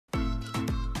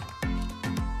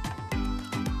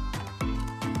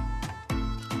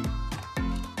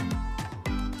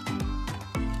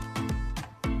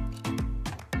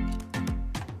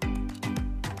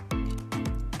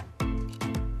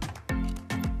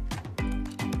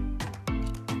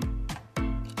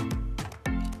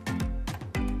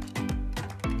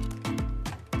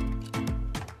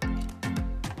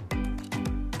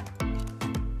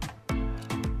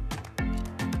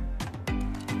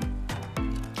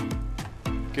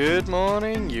Good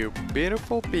morning, you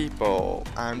beautiful people.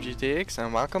 I'm GTX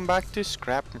and welcome back to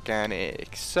Scrap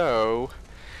Mechanics. So,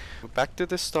 we're back to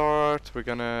the start. We're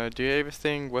gonna do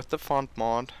everything with the Fant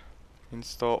Mod.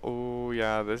 Install. Oh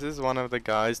yeah, this is one of the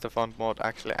guys the Fant Mod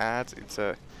actually adds. It's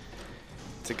a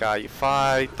guy you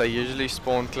fight. They usually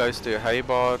spawn close to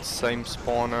haybots, same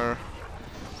spawner.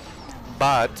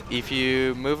 But if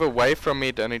you move away from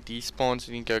it and it despawns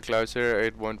and you go closer,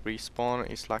 it won't respawn.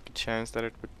 It's like a chance that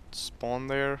it would spawn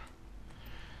there.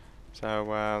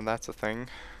 So that's a thing.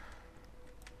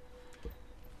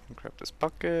 Grab this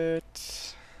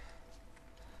bucket.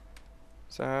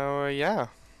 So yeah,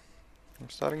 I'm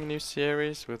starting a new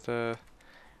series with the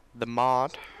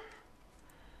mod.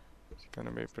 It's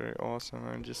gonna be pretty awesome.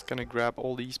 I'm just gonna grab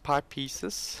all these pipe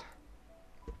pieces.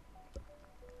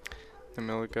 Then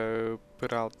we'll go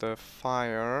put out the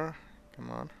fire. Come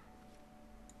on.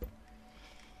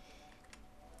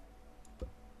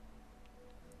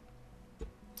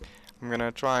 I'm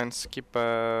gonna try and skip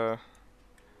the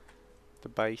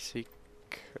basic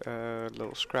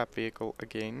little scrap vehicle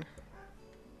again.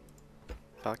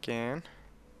 If I can.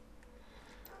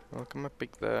 Well, come and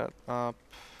pick that up.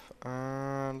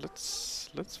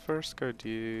 Let's first go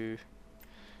do.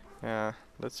 Yeah,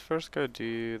 let's first go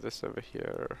do this over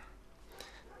here.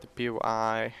 The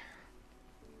POI.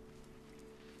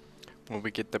 Where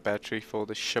we get the battery for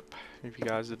the ship. If you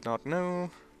guys did not know,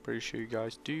 pretty sure you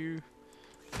guys do.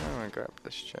 I'm gonna grab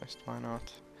this chest, why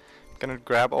not? I'm gonna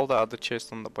grab all the other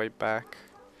chests on the way back.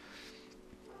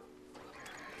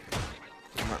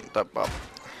 Come on, dump up.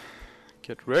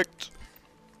 Get wrecked.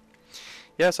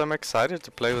 Yes, I'm excited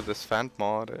to play with this Fant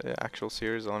Mod, actual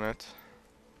series on it.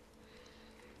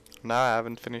 Now I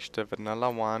haven't finished the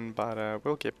vanilla one, but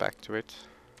we'll get back to it.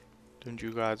 Don't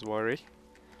you guys worry.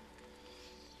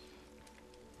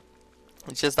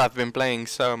 It's just I've been playing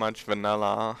so much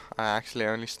vanilla. I actually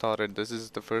only started, this is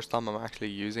the first time I'm actually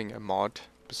using a mod,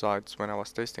 besides when I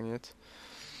was testing it.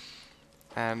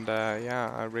 And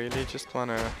yeah, I really just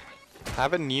wanna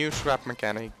have a new scrap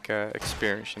mechanic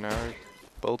experience, you know.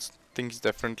 Build things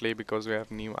differently because we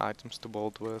have new items to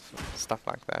build with, stuff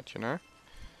like that, you know.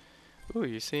 Ooh,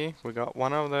 you see, we got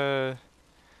one of the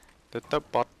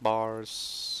top bot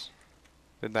bars,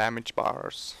 the damage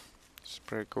bars. It's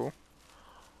pretty cool.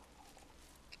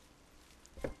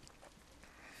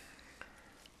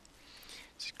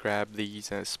 Let's grab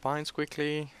these spines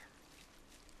quickly.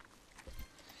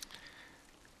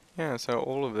 Yeah, so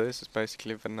all of this is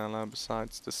basically vanilla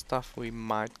besides the stuff we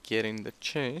might get in the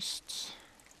chests.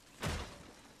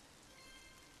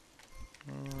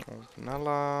 All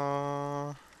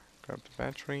vanilla. Grab the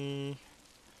battery.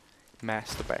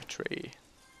 Master battery.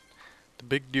 The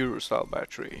big Duracell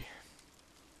battery.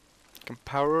 Can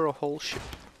power a whole ship.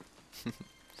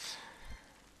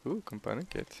 Ooh,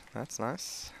 component kit. That's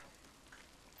nice.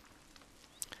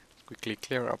 Quickly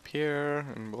clear up here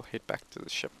and we'll head back to the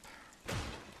ship.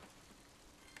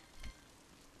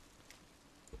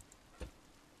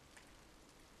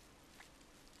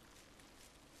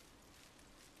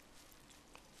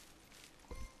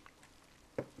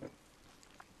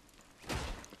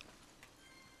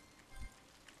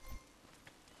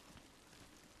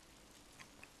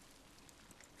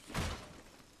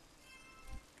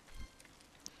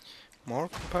 More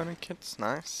component kits,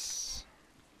 nice.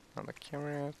 Another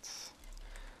carrot.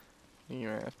 You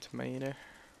have tomato.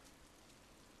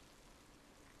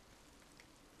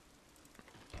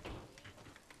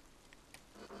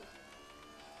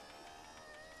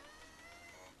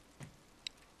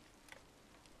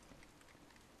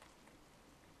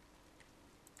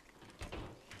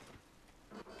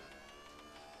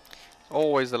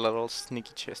 Always a little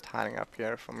sneaky chest hiding up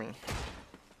here for me.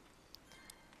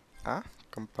 Ah,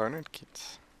 component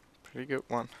kit. Pretty good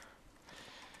one.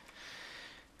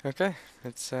 Okay,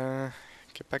 let's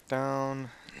get back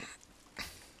down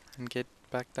and get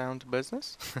back down to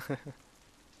business.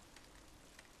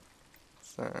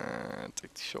 Let's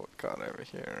take the shortcut over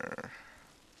here.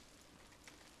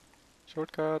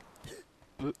 Shortcut.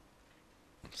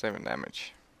 7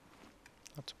 damage.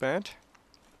 Not too bad.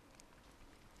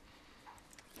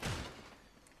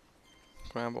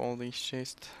 Grab all these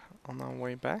chests on our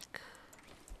way back.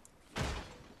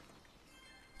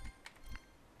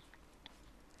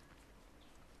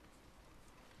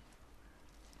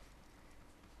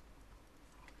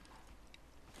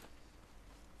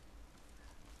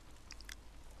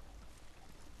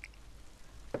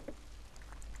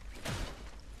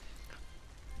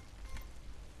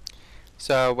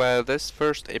 So this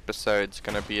first episode's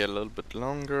gonna be a little bit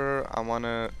longer. I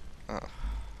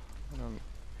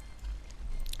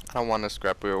don't want to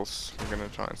scrap wheels. I'm gonna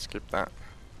try and skip that.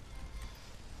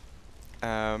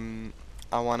 I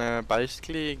wanna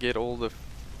basically get all the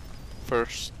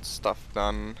first stuff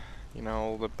done, you know,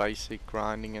 all the basic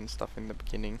grinding and stuff in the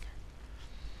beginning.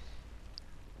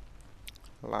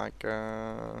 Like,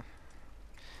 yeah,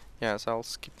 so I'll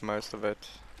skip most of it.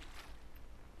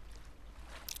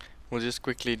 We'll just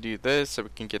quickly do this so we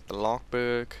can get the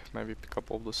logbook, maybe pick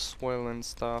up all the soil and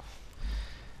stuff.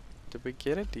 Did we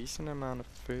get a decent amount of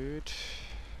food?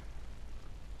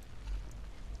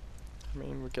 I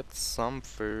mean, we get some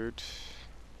food.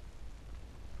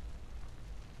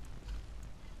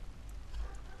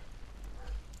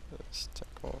 Let's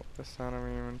take all this out of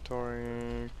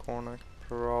inventory. Corn I could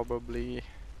probably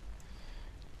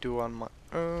do on my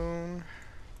own.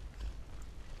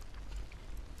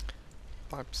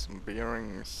 Pipes and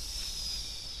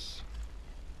bearings.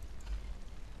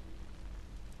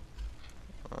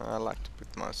 I like to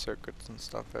put my circuits and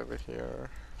stuff over here.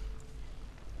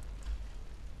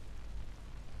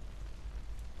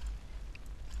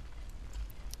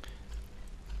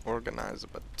 Organize a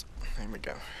bit. There we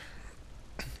go.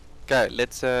 Okay,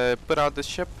 let's put out the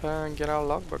ship and get our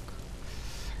logbook.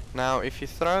 Now, if you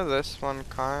throw this one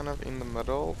kind of in the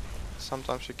middle,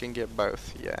 sometimes you can get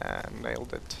both. Yeah,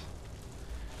 nailed it.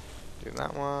 Do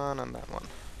that one and that one.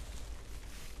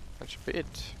 That should be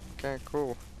it. Okay,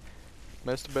 cool.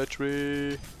 Master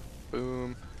battery.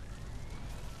 Boom.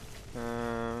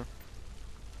 Let's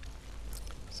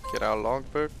get our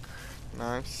logbook.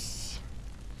 Nice.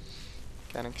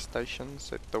 Mechanic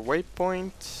stations at the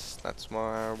waypoint. That's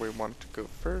where we want to go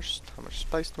first. How much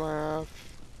space do I have?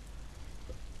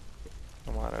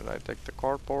 Why did I take the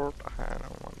carport? I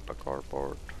don't want the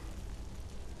carport.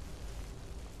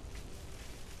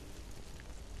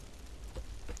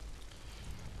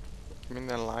 Give me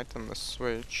the light and the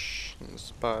switch and the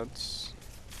spuds.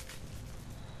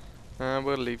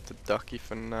 We'll leave the ducky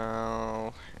for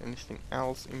now. Anything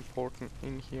else important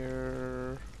in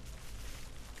here?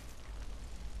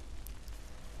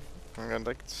 I'm gonna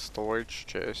take the storage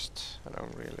chest. I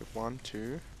don't really want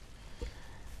to.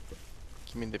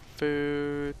 Give me the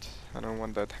food. I don't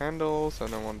want that handles. I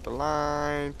don't want the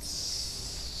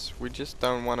lights. We just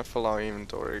don't want to fill our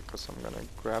inventory because I'm gonna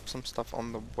grab some stuff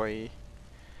on the way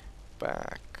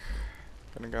back.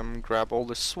 Gonna come grab all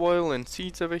the soil and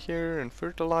seeds over here and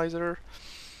fertilizer.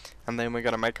 And then we're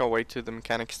gonna make our way to the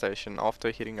mechanic station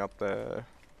after hitting up the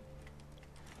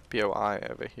POI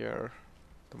over here.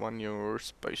 The one you're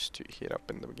supposed to hit up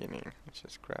in the beginning. Let's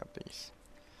just grab these.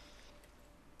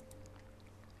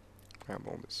 Grab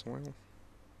all the soil.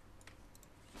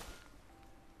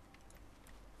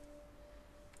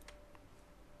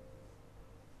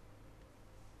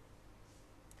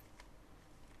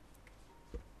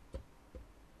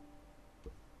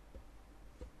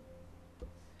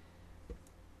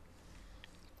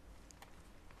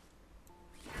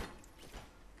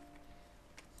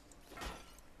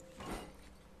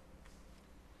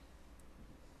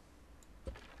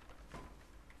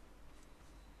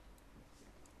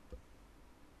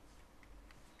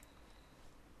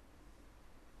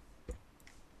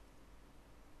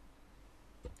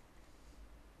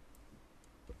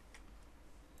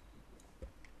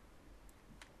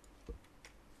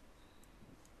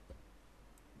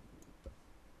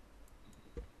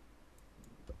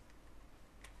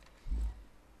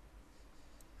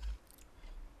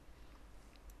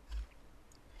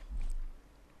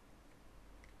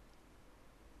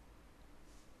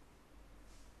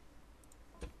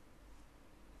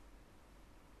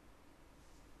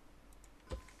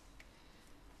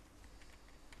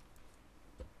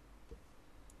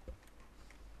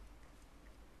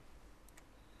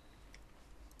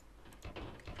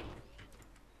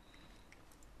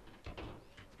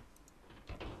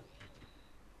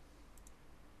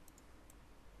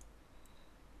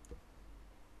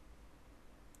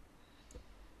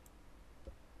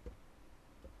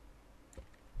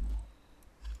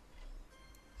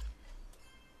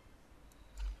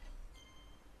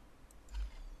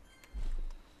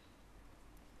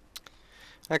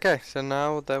 Okay, so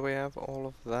now that we have all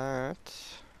of that,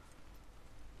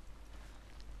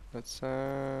 let's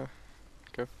go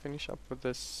finish up with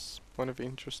this point of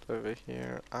interest over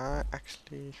here. I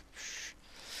actually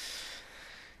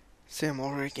see I'm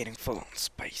already getting full on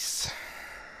space.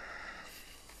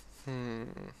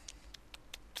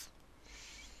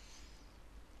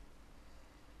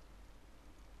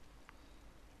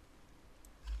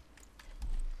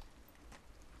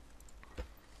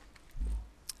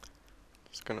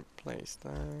 Just gonna place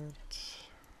that.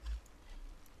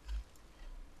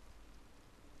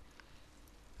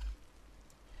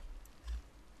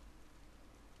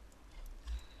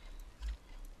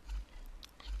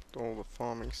 All the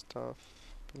farming stuff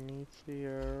beneath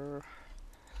here.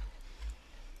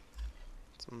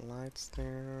 Some lights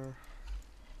there.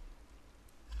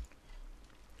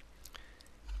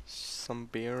 Some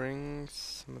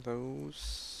bearings, some of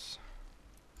those.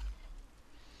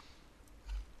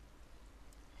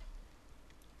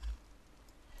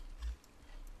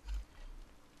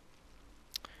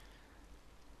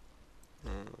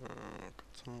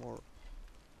 Got some more.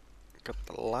 Got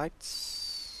the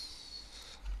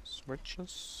lights,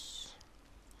 switches,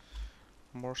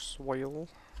 more soil.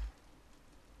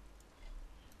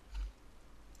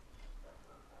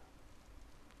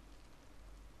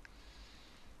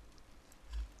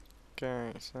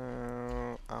 Okay,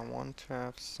 so I want to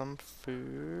have some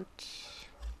food.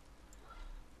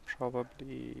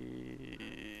 Probably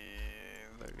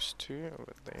those two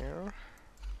over there.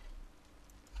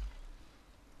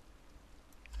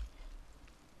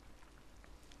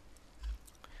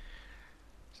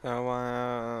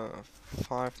 So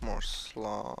 5 more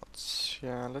slots.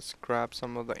 Yeah, let's grab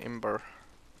some of the ember.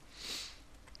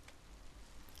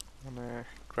 I'm gonna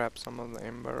grab some of the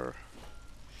ember.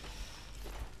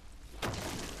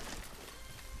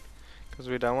 Because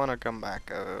we don't want to come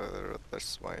back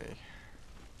this way.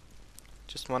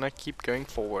 Just want to keep going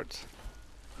forward.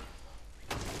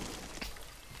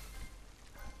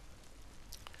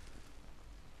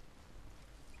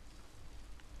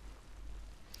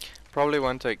 Probably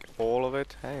won't take all of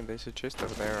it. Hey, there's a chest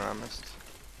over there I missed.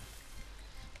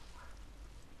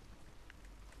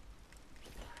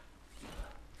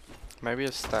 Maybe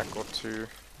a stack or two.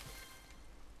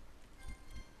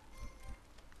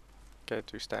 Okay,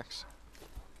 2 stacks.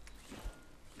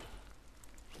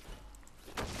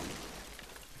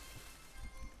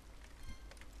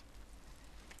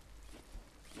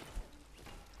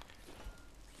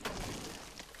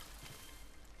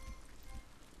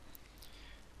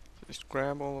 Just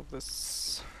grab all of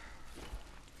this.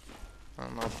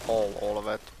 Not all of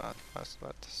it, but that's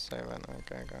about 7.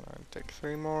 Okay, gonna take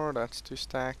 3 more. That's 2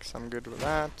 stacks. I'm good with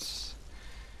that.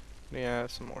 Yeah,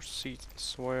 some more seeds and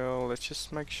soil. Let's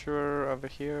just make sure over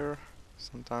here.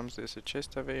 Sometimes there's a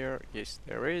chest over here. Yes,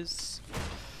 there is.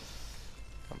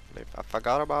 Can't believe I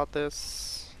forgot about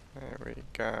this. There we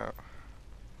go.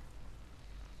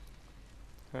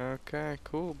 Okay,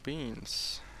 cool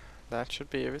beans. That should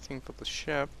be everything for the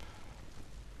ship.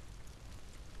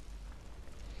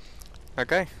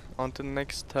 Okay, on to the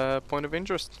next point of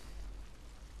interest.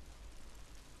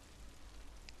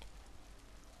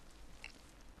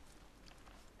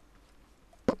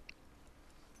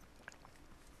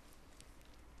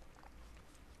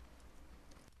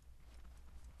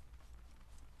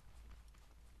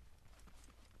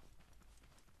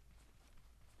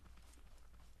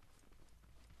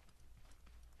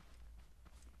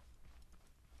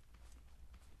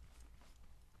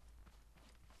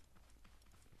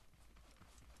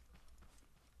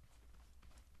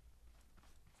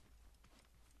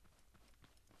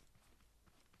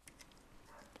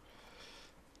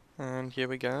 And here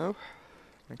we go.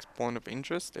 Next point of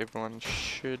interest. Everyone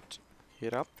should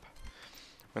hit up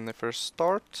when they first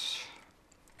start.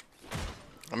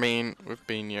 I mean, we've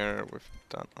been here, we've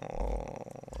done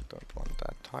all, don't want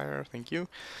that tire, thank you.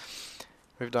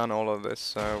 We've done all of this,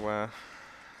 so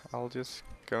I'll just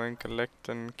go and collect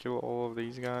and kill all of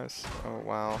these guys. Oh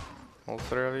wow, all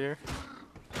 3 of you.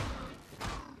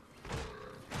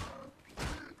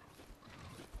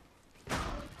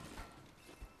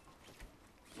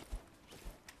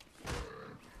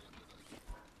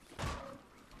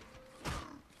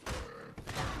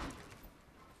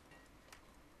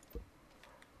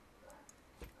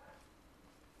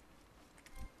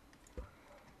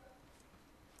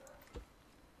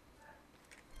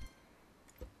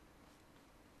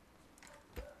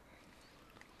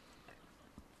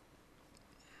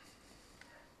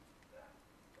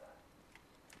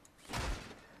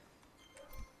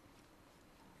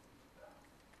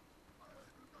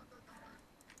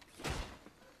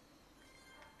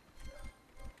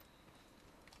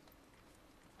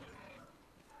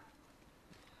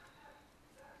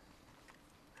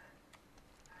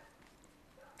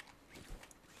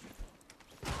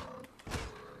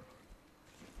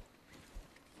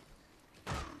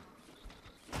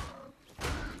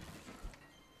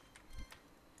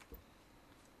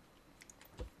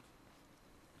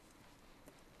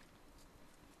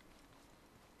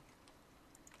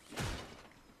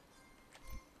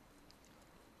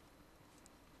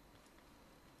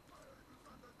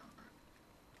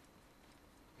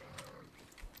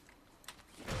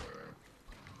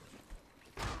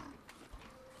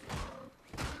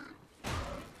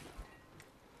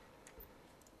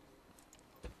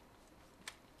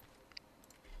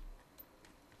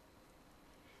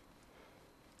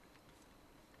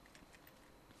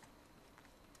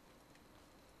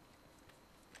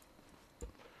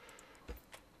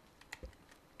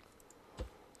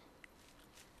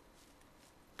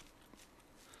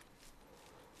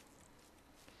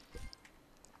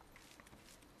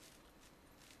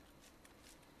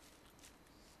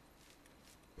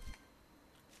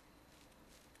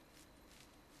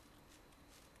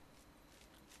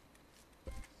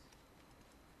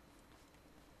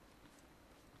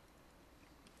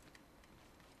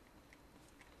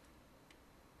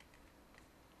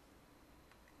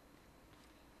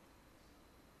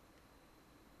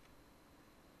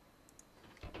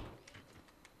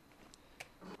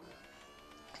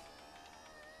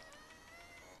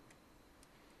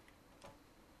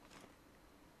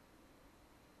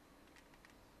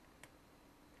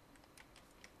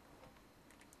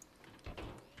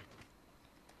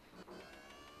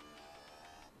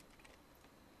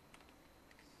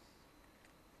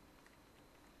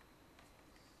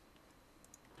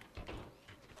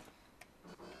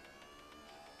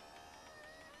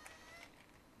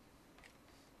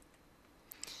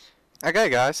 Okay,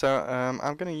 guys. So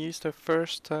I'm gonna use the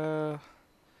first little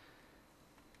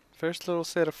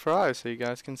set of fries so you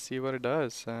guys can see what it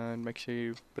does. And make sure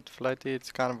you put flighty.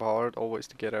 It's kind of hard always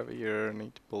to get over here.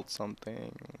 Need to build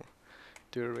something.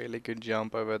 Do a really good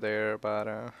jump over there, but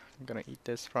I'm gonna eat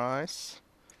this fries.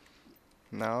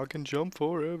 Now I can jump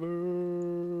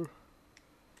forever.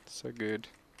 So good.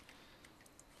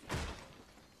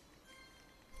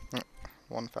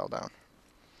 One fell down.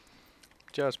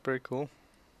 Just pretty cool.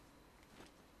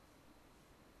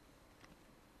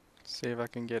 See if I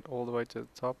can get all the way to the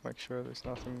top. Make sure there's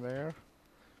nothing there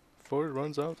before it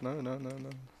runs out. No, no, no, no.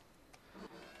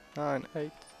 9,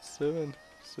 8, 7,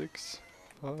 6,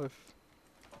 5.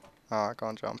 Ah, I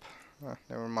can't jump. Ah,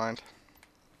 never mind.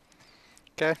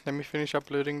 Okay, let me finish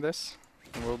uploading this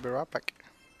and we'll be right back.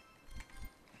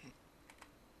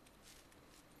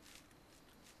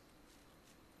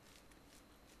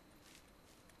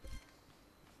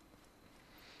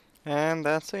 And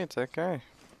that's it, okay.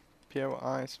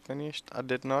 POI is finished. I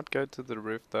did not go to the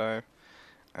roof though.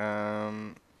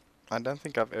 I don't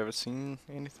think I've ever seen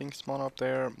anything spawn up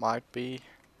there. Might be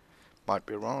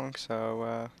wrong,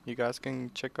 so you guys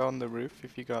can check on the roof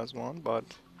if you guys want, but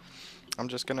I'm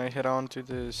just gonna head on to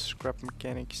the scrap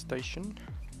mechanic station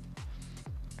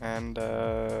and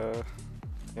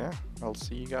yeah, I'll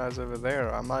see you guys over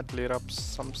there. I might lit up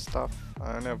some stuff.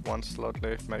 I only have one slot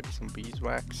left, maybe some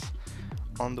beeswax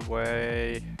on the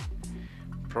way.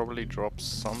 Probably drop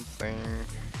something.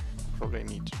 Probably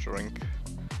need to drink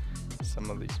some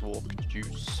of these walk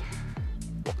juice,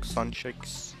 walk sun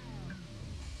shakes.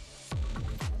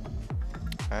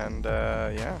 And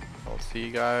yeah, I'll see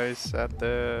you guys at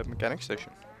the mechanic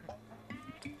station.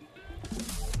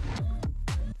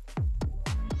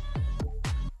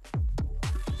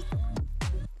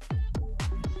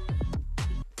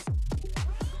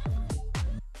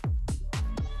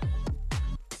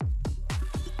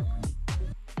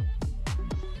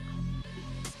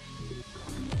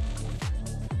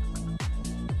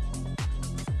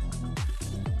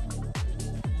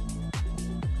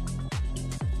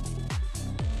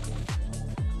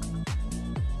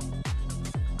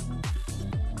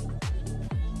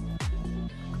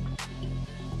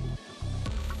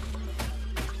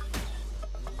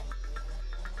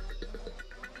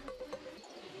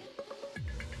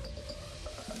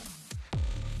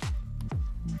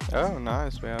 Oh,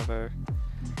 nice, we have a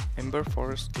ember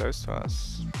forest close to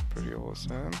us. Pretty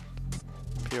awesome.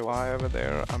 POI over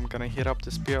there. I'm gonna hit up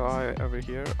this POI over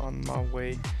here on my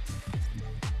way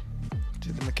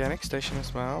to the mechanic station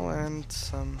as well, and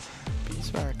some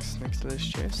beeswax next to this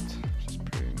chest, which is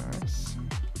pretty nice.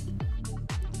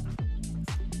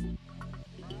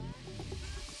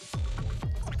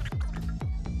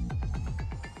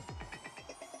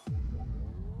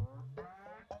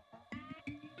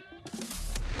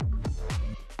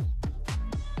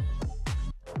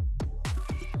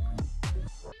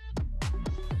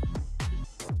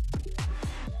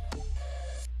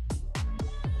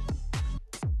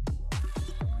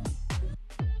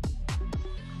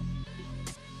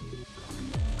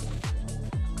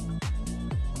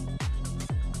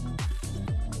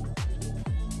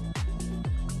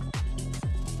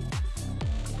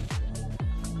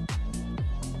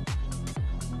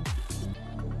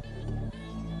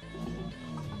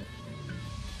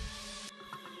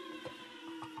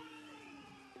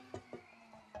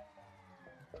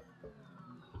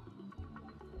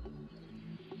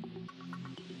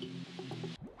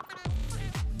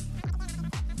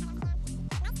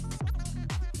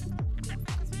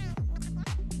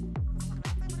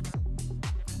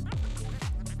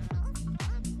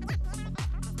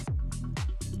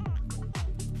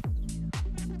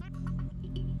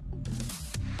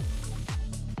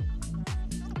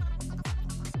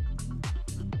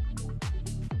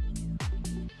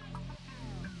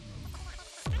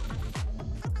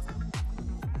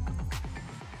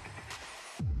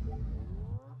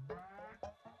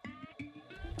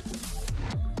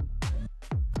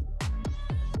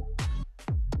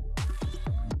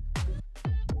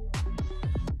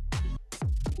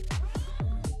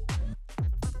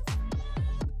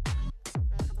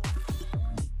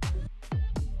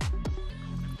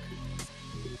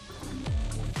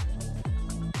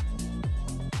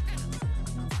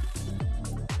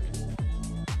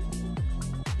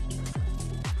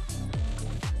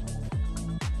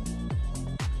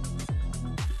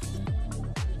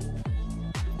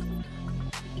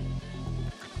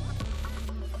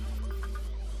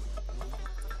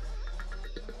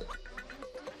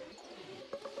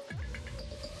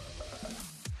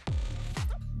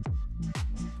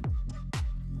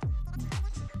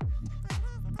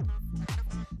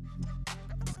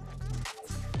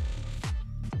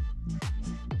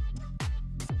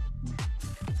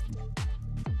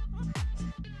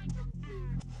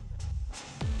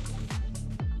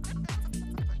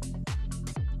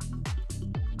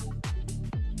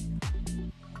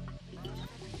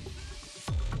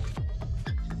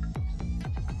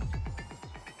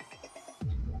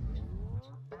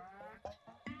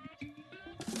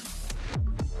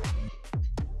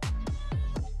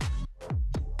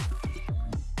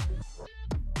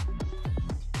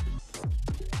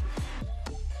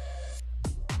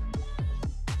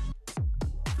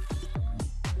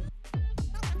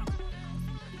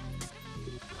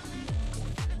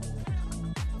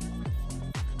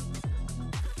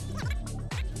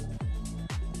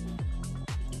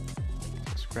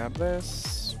 grab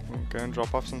this. We'll go and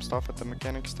drop off some stuff at the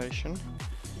mechanic station.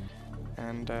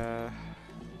 And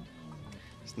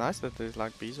it's nice that there's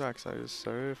like beeswax so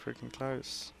freaking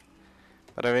close.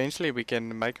 But eventually we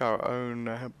can make our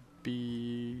own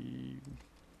bee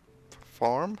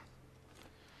farm.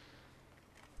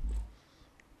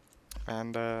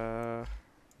 And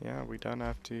yeah, we don't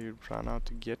have to run out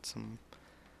to get some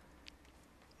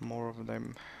more of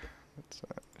them.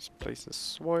 Let's place the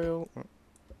soil.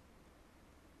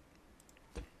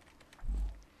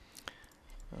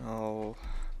 I'll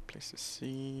place the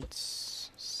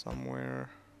seeds somewhere.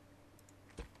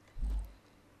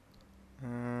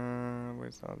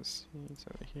 Where's the other seeds?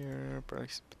 Over here.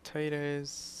 Place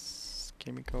potatoes,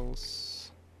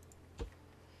 chemicals.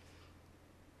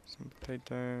 Some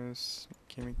potatoes,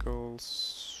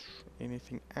 chemicals,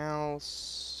 anything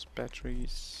else?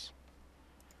 Batteries.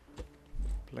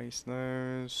 Place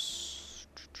those.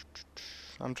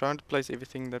 I'm trying to place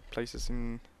everything that places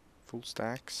in full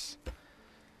stacks.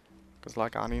 Because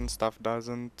like onion stuff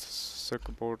doesn't,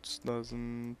 circuit boards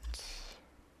doesn't,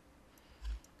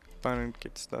 component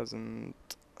kits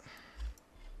doesn't,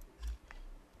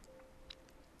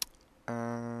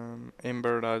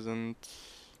 ember doesn't,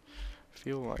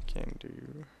 fuel I can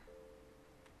do.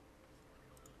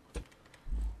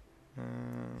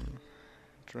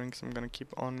 Drinks I'm gonna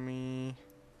keep on me.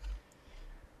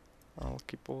 I'll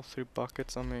keep all 3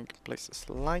 buckets on me. I can place this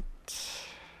light.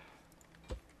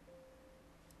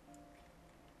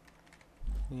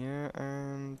 Yeah,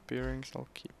 and bearings I'll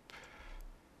keep.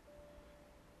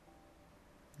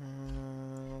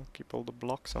 I'll keep all the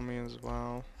blocks on me as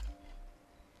well.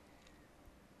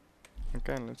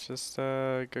 Okay, let's just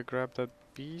go grab that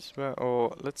bees.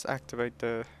 Or let's activate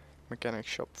the mechanic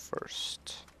shop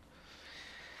first.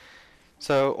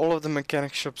 So all of the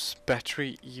mechanic shop's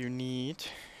battery you need,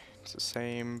 it's the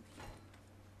same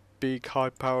big high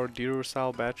power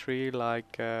Duracell battery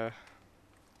like at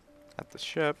the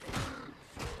ship.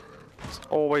 It's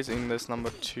always in this number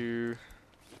 2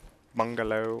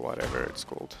 bungalow, whatever it's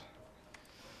called.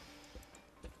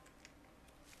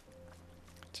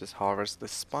 Just harvest the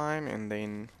spine and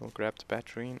then we'll grab the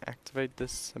battery and activate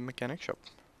this mechanic shop.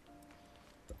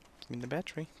 Give me the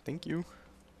battery, thank you.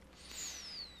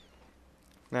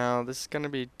 Now this is gonna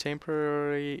be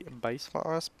temporary base for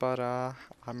us, but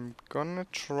I'm gonna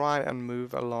try and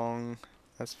move along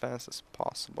as fast as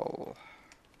possible.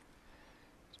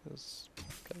 Just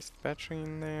place the battery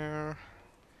in there.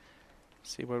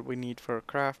 See what we need for a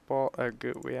craft ball.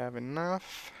 Good, we have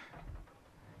enough.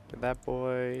 Get that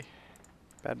boy,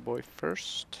 bad boy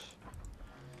first.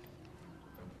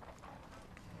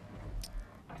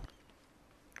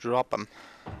 Drop him.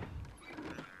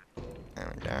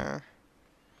 There we go.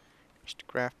 There's the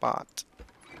craft bot.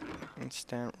 And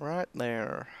stand right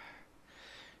there.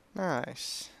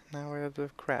 Nice. Now we have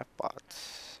the craft bot.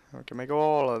 We can make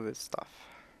all of this stuff.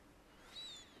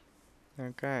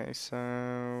 Okay,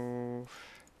 so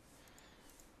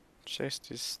chest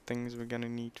is things we're gonna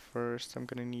need first. I'm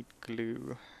gonna need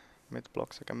glue. Metal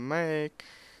blocks I can make.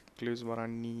 Glue is what I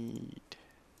need.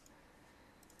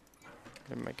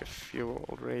 Gonna make a few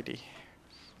already.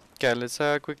 Okay, let's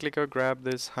quickly go grab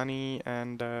this honey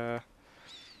and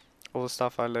all the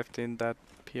stuff I left in that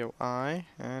POI,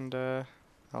 and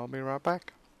I'll be right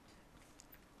back.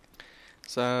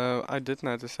 So I did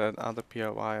notice that other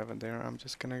POI over there. I'm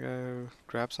just gonna go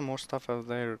grab some more stuff over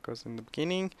there, because in the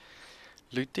beginning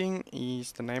looting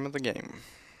is the name of the game.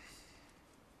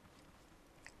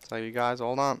 So you guys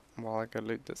hold on while I go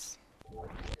loot this.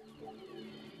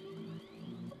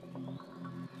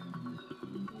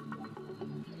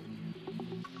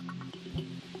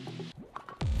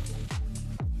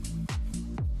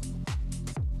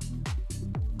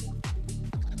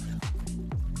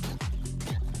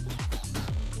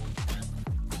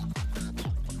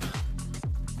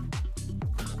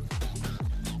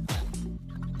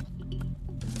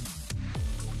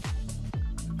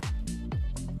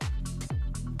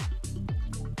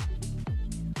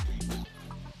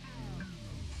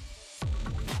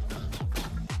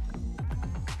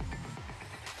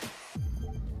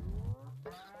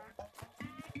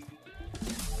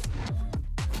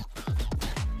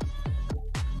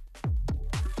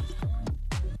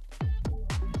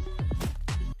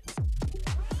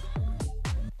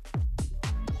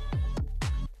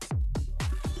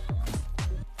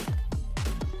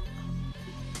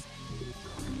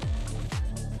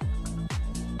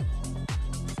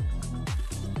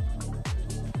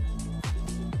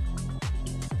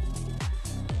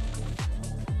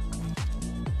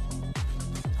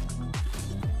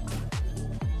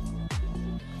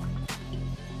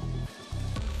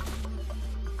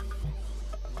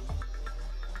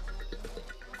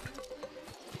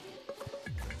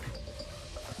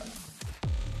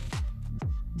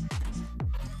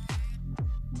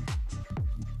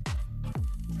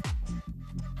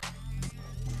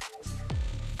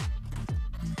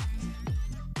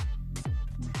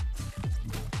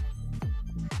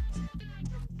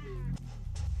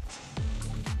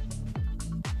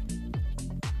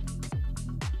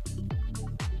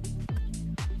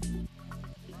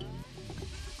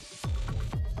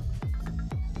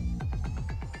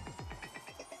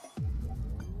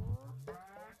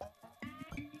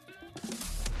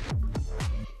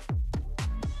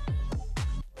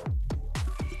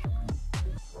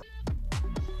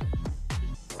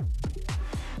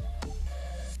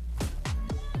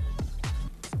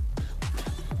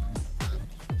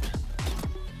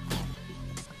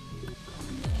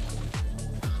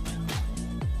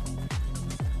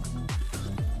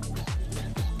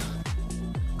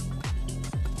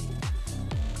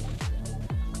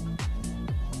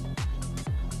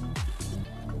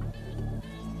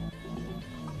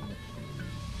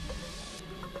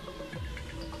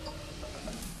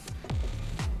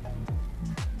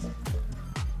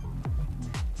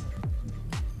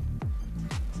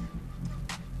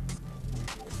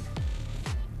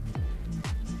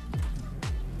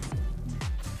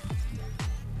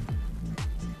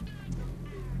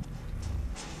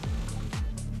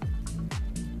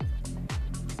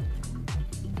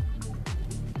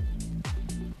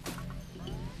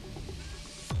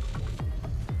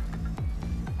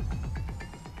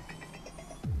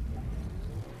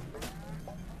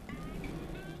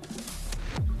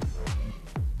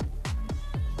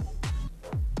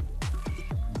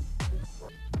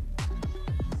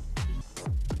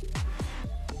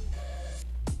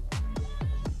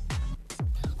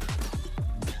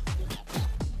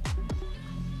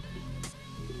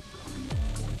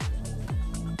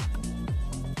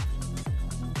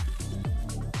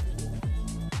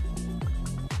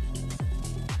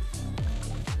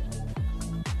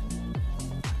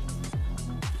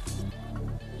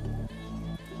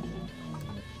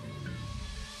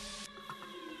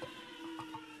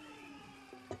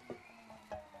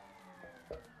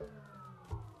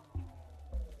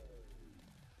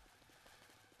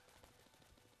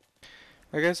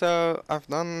 Okay, so I've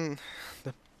done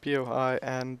the POI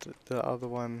and the other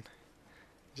one,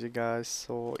 as you guys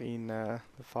saw in the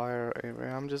fire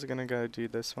area. I'm just gonna go do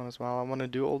this one as well. I want to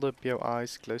do all the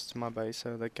POIs close to my base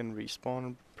so they can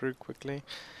respawn pretty quickly.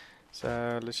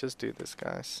 So let's just do this,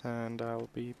 guys, and I'll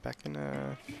be back in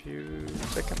a few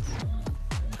seconds.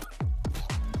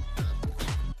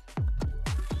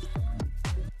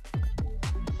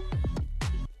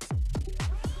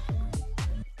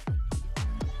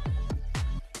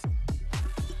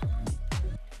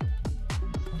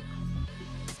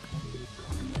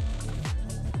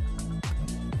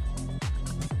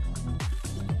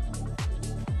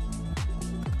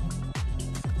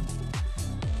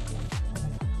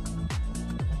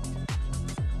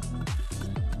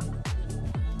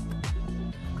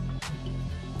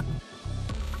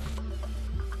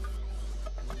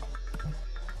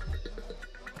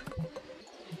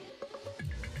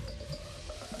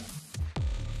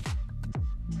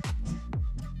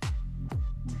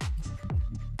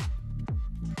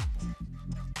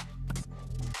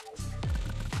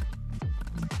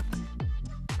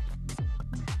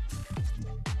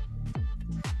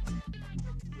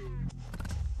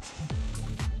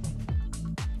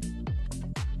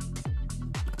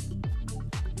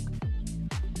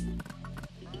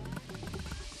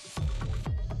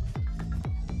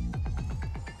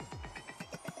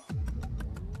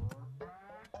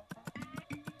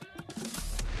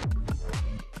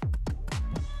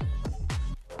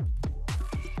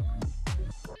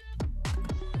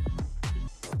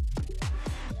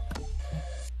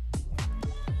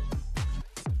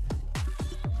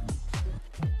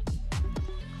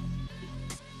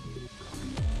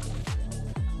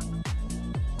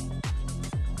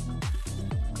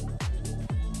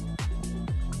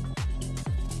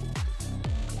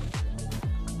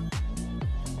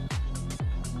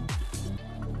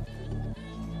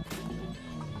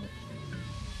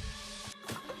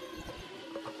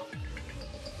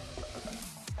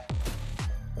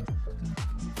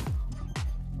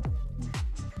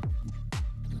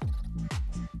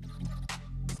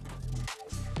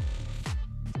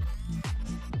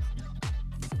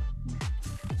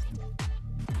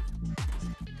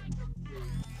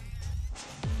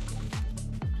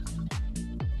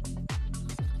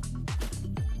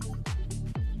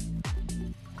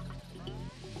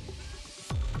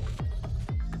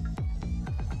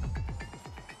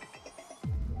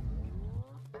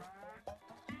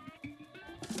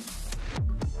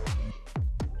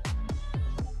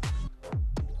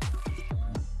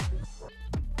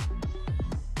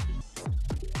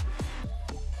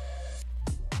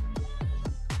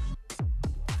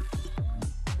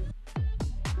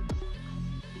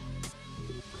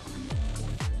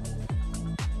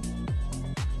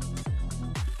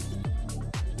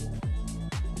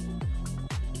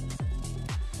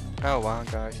 Oh wow,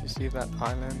 guys, you see that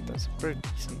island? That's a pretty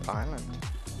decent island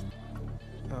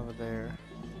over there.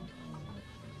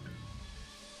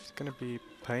 It's gonna be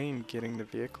a pain getting the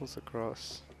vehicles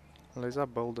across. Unless I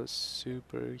build a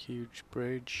super huge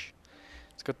bridge.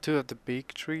 It's got two of the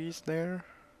big trees there.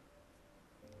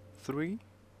 Three?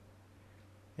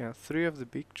 Yeah, three of the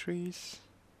big trees.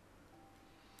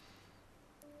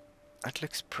 That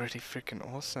looks pretty freaking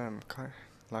awesome.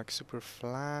 Like super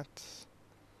flat.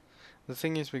 The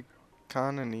thing is, we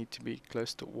kinda need to be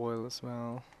close to oil as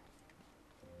well.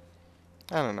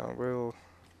 I don't know,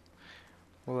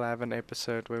 we'll have an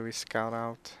episode where we scout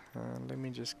out. Let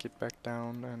me just get back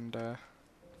down and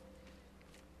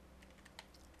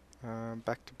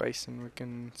back to base and we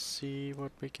can see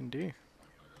what we can do.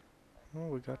 Oh,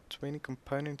 we got 20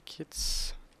 component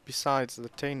kits besides the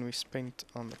 10 we spent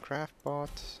on the craft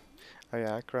bot. Oh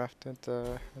yeah, I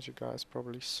crafted, as you guys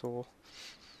probably saw,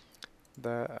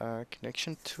 the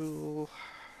connection tool.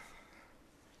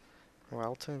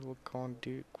 Welter we can't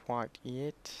do quite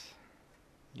yet.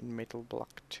 Need metal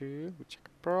block 2, which I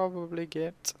could probably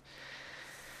get.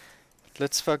 But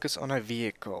let's focus on a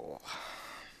vehicle.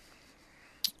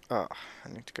 Ah, I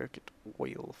need to go get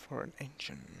oil for an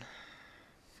engine.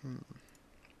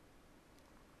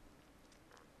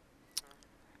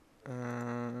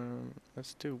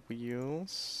 Let's do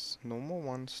wheels. Normal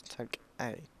ones take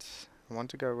 8. I want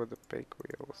to go with the big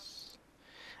wheels.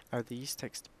 Oh, these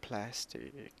takes the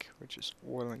plastic, which is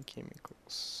oil and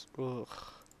chemicals. Ugh.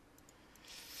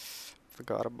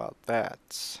 Forgot about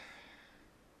that.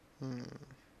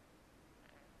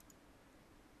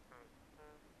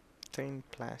 10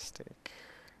 plastic.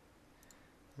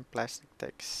 And plastic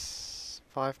takes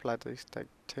 5 plastics, take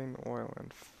 10 oil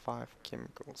and 5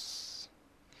 chemicals.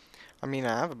 I mean,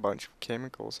 I have a bunch of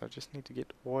chemicals, I just need to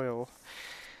get oil.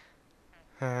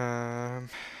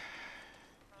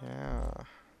 Yeah.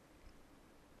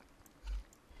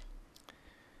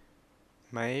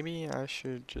 Maybe I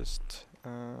should just,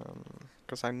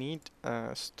 because I need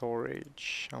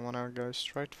storage. I wanna go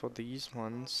straight for these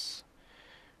ones.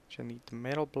 Which I need the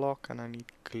metal block and I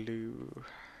need glue.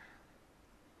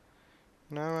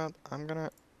 You know what? I'm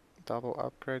gonna double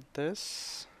upgrade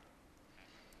this.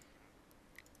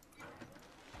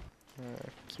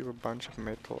 Keep a bunch of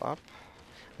metal up.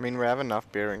 I mean, we have enough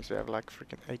bearings. We have like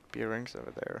freaking 8 bearings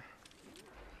over there.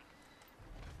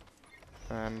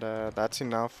 And that's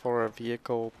enough for a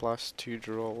vehicle plus 2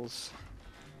 drills.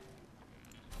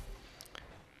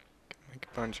 Make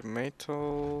a bunch of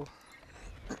metal.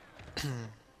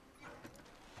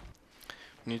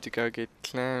 Need to go get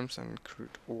clams and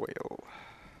crude oil.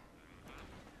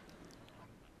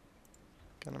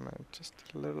 Gonna make just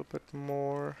a little bit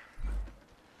more.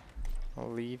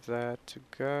 I'll leave that to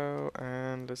go,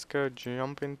 and let's go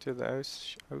jump into the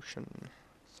ocean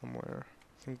somewhere.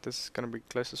 I think this is gonna be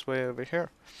closest way over here.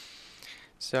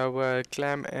 So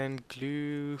clam and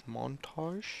glue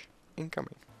montage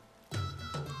incoming.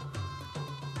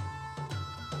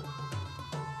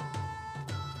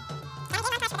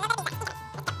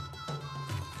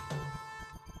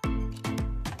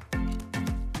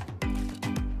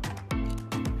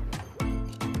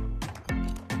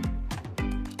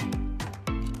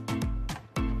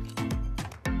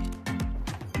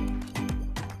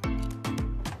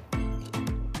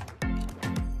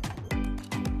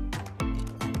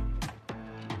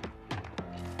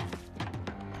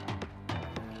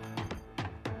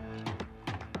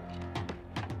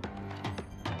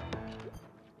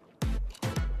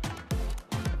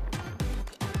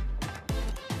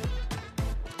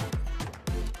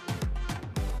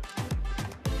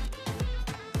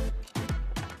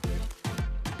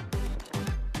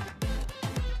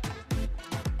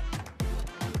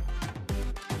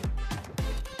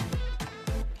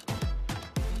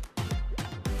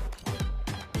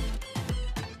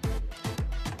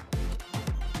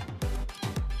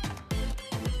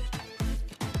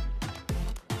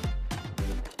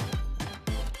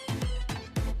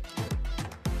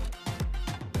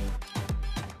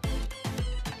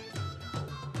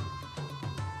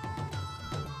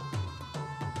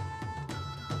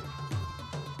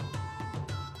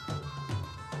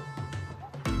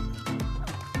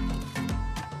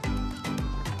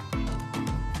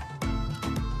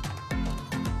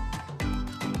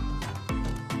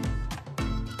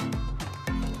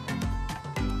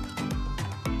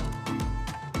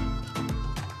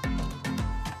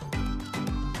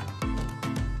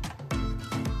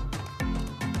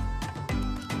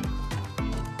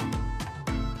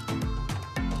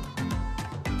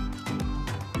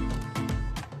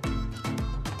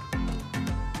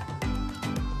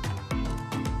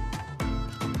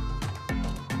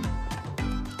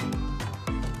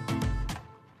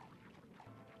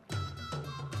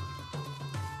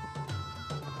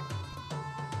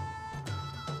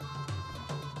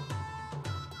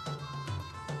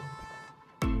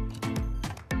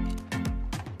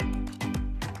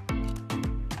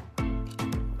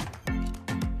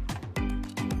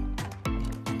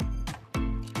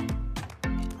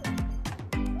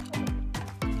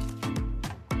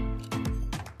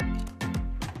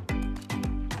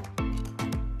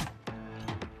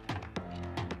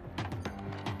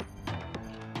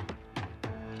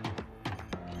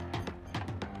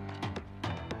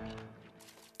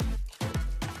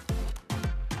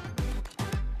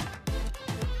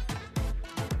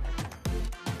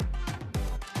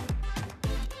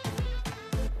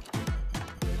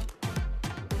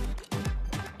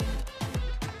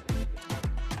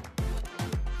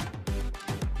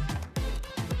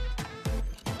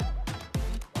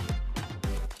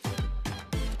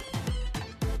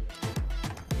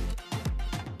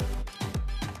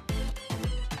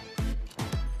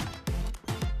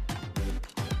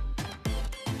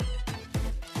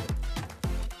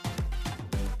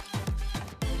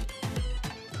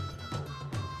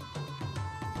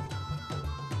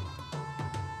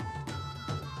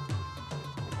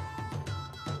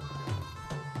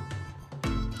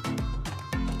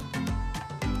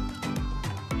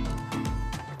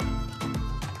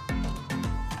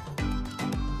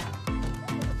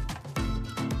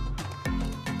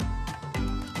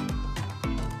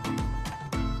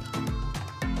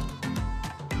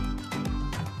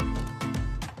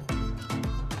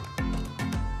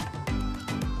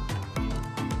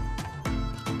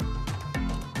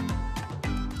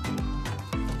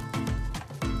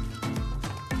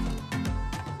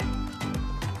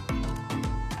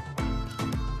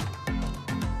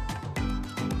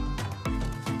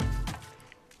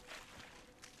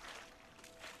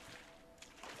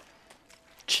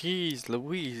 Jeez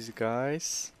Louise,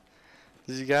 guys.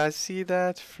 Did you guys see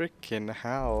that? Freaking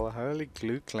hell. Holy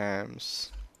glue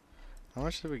clams. How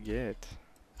much did we get?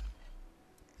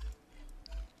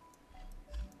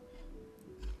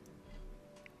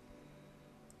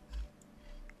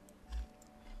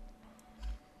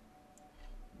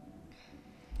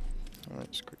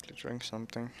 Let's quickly drink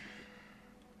something.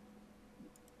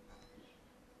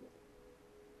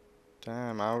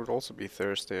 Damn, I would also be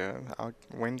thirsty. I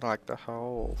went like the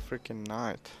whole freaking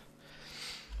night.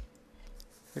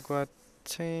 We got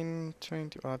 10,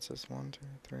 20, what's this? 1, 2,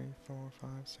 3, 4, 5,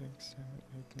 6, 7,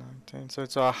 8, 9, 10. So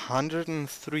it's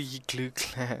 103 glue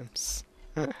clams.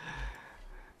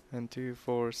 And 2,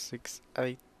 4, 6,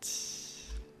 8.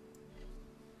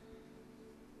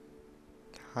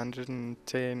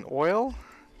 110 oil?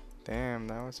 Damn,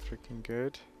 that was freaking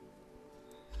good.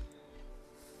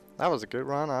 That was a good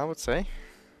run, I would say.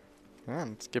 Man,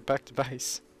 let's get back to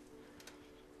base.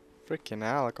 Freaking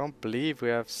hell, I can't believe we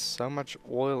have so much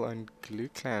oil and glue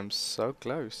clams so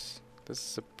close. This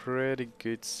is a pretty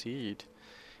good seed.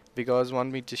 If you guys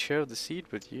want me to share the seed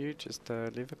with you, just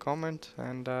leave a comment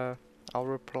and I'll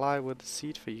reply with the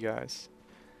seed for you guys.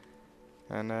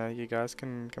 And you guys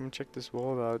can come and check this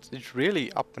world out. It's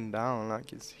really up and down,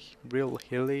 like it's real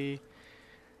hilly.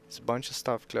 There's a bunch of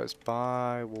stuff close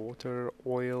by, water,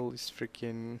 oil is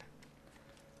freaking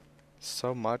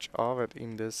so much of it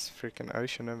in this freaking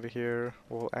ocean over here.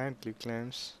 Oil and glue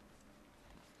clams.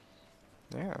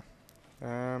 Yeah.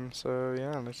 So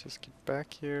yeah, let's just get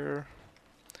back here.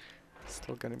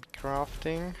 Still gonna be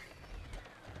crafting.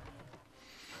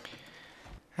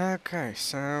 Okay,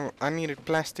 so I needed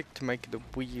plastic to make the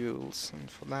wheels, and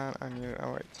for that I need,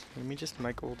 oh wait, let me just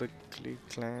make all the glue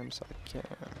clams I can.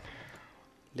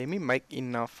 Let me make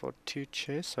enough for 2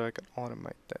 chests so I can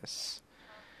automate this.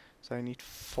 So I need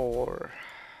 4.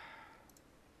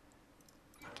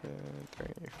 2, 3,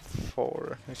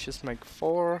 4. Let's just make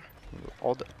 4.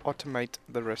 We'll automate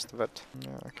the rest of it.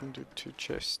 Yeah, I can do 2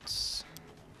 chests.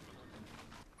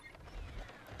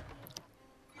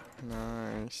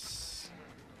 Nice.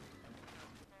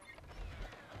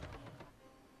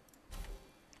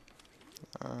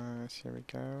 Here we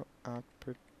go.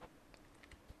 Output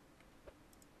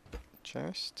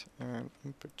chest and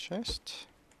input chest.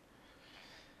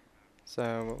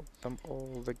 So we'll dump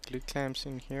all the glue clamps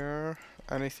in here.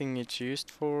 Only thing it's used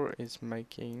for is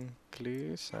making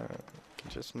glue, so we can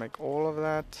just make all of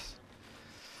that.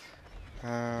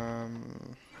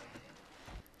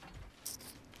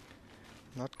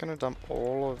 Not gonna dump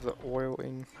all of the oil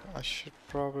in. I should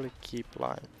probably keep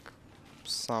like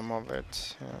some of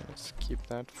it. Let's keep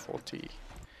that 40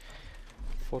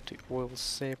 oil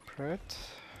separate.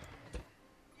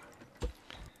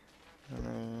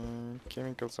 And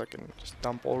chemicals, I can just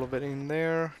dump all of it in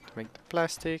there to make the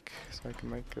plastic, so I can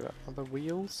make the other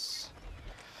wheels.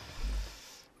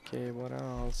 Okay, what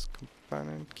else?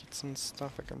 Component kits and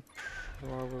stuff, I can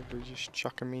probably just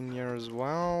chuck them in here as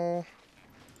well.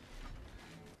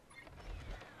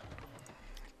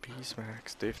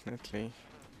 Beeswax, definitely.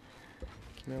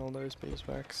 Give me all those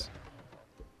beeswax.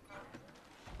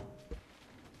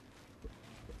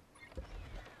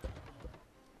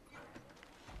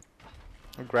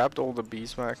 I grabbed all the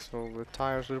beeswax for all the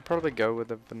tires. We'll probably go with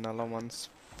the vanilla ones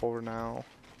for now,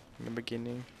 in the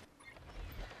beginning.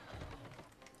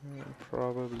 And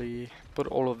probably put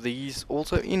all of these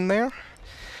also in there.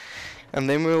 And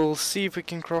then we'll see if we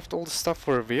can craft all the stuff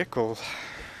for a vehicle.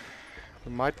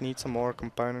 We might need some more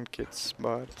component kits,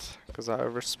 but because I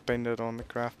overspent it on the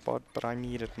craft bot, but I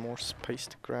needed more space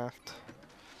to craft.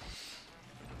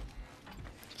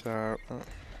 So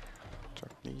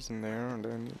chuck these in there, and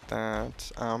don't need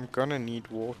that. I'm gonna need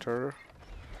water.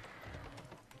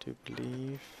 I do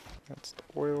believe that's the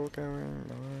oil going.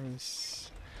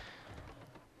 Nice.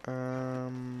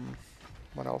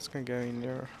 What else can go in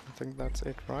there? I think that's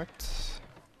it, right?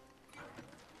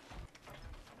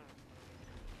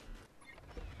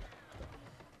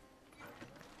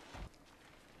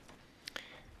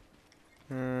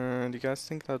 Do you guys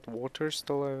think that water's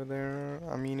still over there?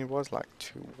 I mean, it was like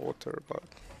 2 water, but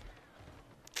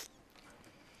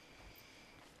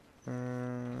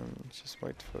just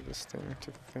wait for this thing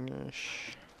to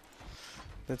finish.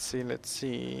 Let's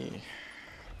see.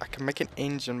 I can make an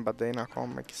engine, but then I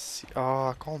can't make a seat. Oh,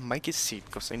 I can't make a seat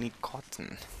because I need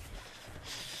cotton.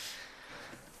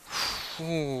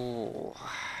 Ooh,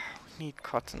 we need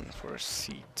cotton for a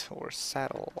seat or a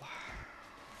saddle.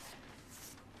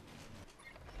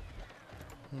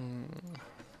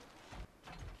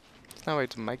 There's no way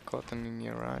to make cotton in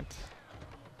here, right?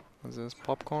 What's this?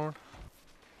 Popcorn?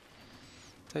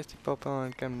 Tasty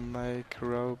popcorn can make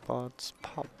robots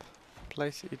pop.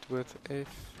 replace it with if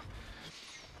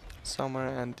somewhere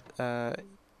and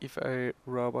if a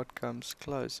robot comes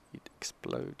close, it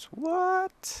explodes.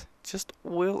 What? Just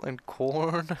oil and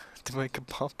corn to make a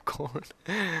popcorn?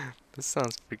 This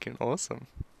sounds freaking awesome.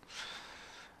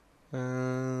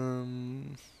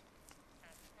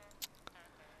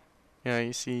 Yeah,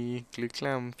 you see glue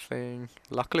clam thing.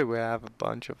 Luckily we have a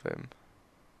bunch of them,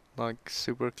 like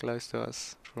super close to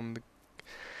us from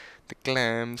the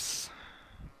clams,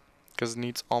 because it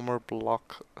needs armor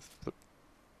block.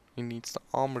 It needs the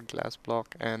armor glass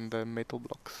block and the metal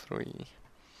block 3.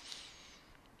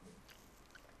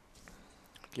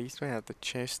 At least we have the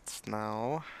chests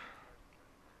now.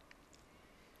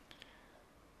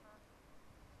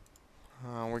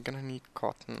 We're gonna need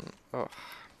cotton. Oh, I'm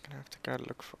gonna have to go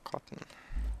look for cotton.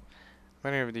 How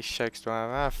many of these shakes do I have?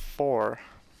 I have 4.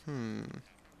 Let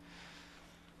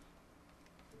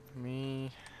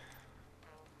me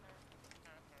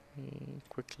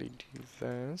quickly do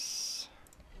this.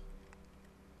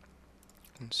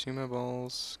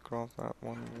 Consumables, grab that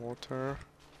one water.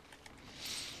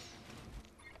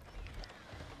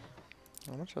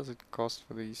 How much does it cost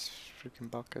for these freaking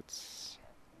buckets?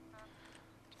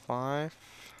 5.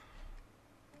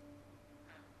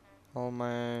 I'll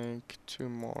make 2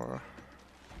 more.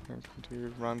 I can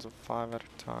do runs of 5 at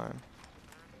a time.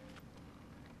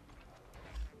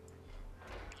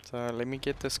 So let me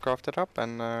get this crafted up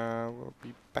and we'll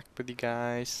be back with you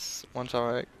guys once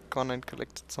I've gone and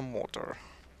collected some water.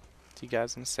 See you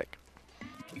guys in a sec.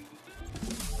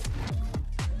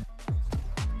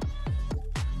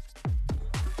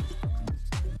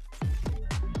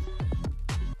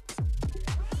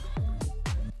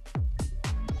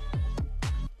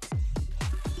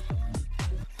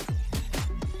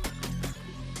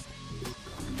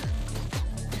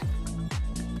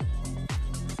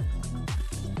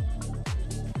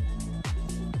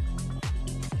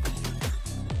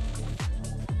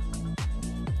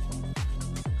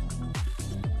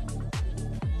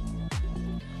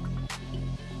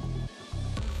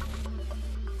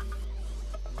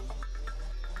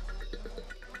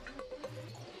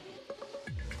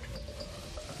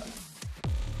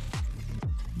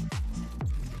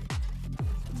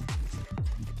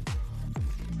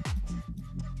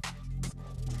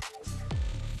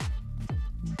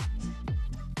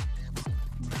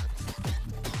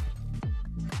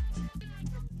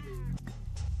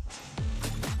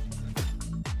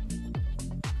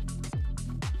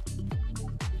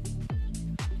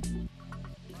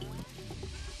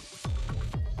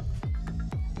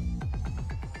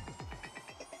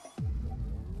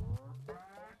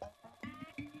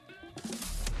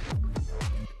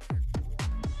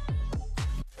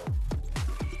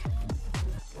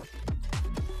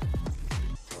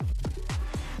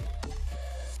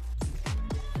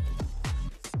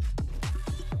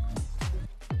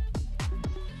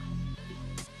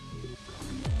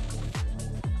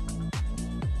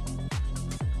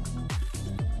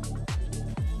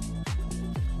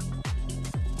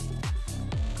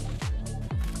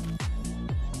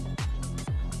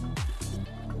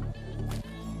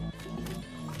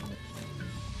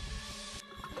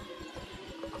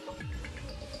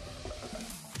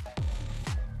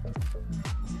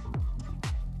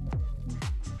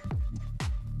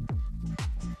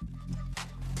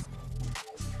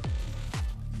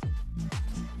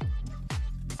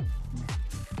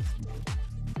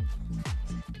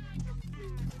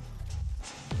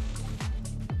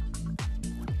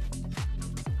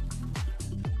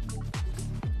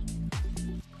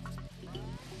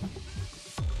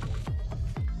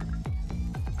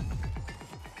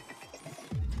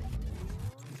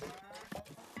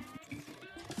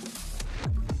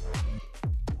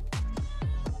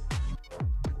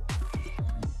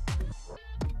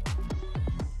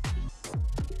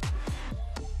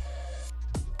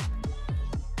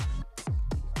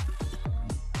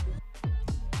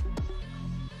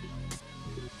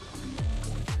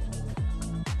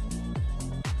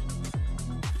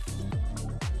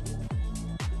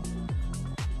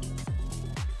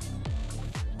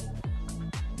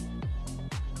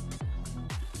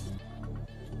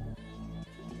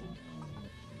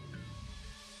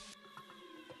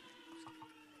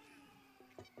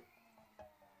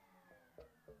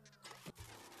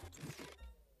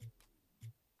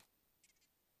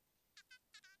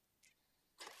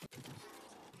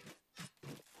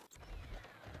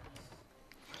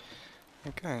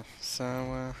 Okay, so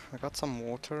I got some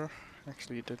water.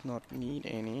 Actually did not need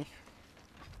any,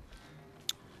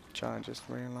 which I just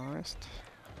realized.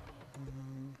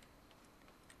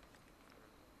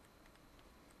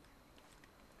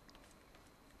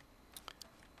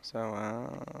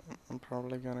 So I'm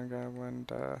probably gonna go and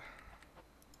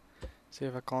see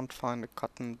if I can't find a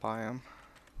cotton biome.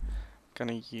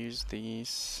 Gonna use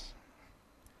these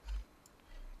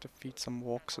to feed some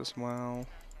walks as well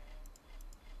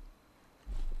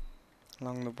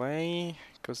along the way,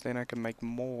 because then I can make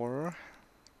more.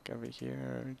 Go over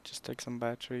here, just take some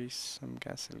batteries, some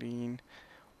gasoline,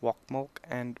 walk milk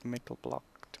and metal block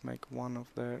to make one of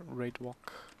the red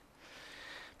walk.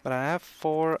 But I have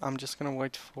 4. I'm just gonna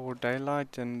wait for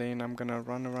daylight and then I'm gonna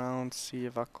run around, see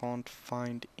if I can't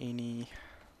find any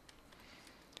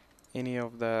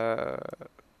of the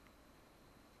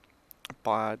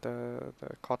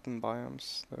cotton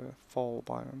biomes, the fall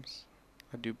biomes.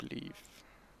 I do believe.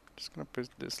 Just gonna put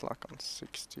this like on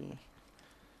 60.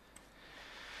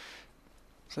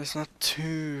 So it's not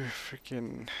too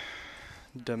freaking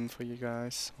dumb for you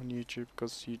guys on YouTube,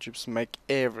 because YouTube's make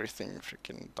everything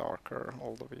freaking darker,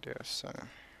 all the videos. So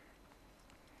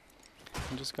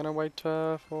I'm just gonna wait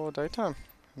for daytime,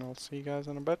 and I'll see you guys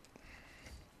in a bit.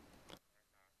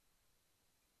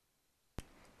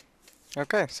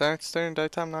 Okay, so it's during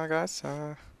daytime now, guys.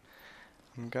 I'm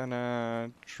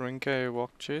gonna drink a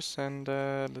walk juice and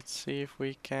let's see if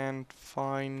we can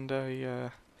find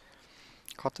a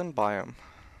cotton biome.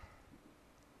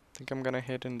 I think I'm gonna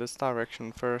head in this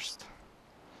direction first.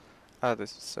 Ah,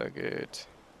 this is so good.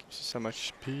 Gives you so much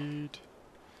speed.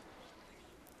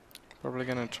 Probably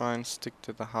gonna try and stick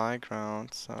to the high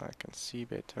ground so I can see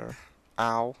better.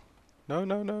 Ow. No,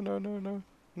 no, no, no, no, no.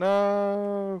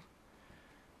 No!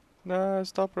 No,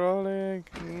 stop rolling.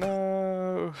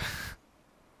 No!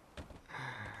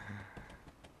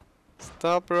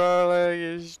 Stop rolling,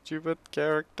 you stupid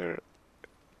character.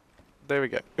 There we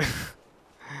go.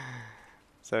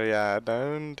 So yeah,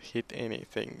 don't hit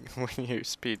anything when you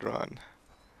speedrun.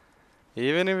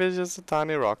 Even if it's just a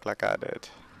tiny rock like I did.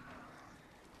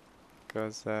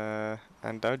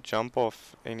 And don't jump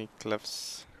off any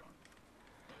cliffs.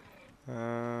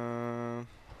 Let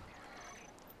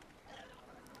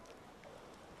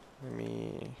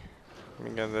me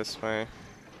go this way.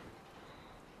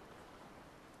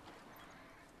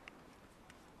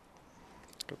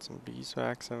 Got some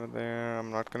beeswax over there.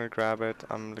 I'm not gonna grab it.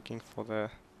 I'm looking for the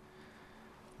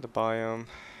biome.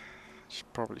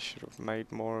 Probably should have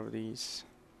made more of these.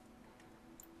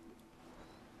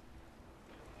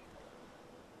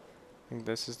 I think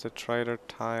this is the trader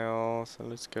tile, so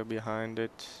let's go behind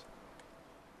it.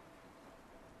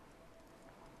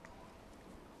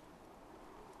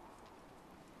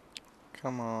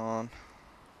 Come on.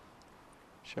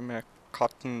 Show me a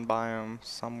cotton biome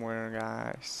somewhere,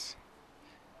 guys.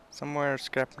 Somewhere,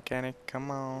 scrap mechanic,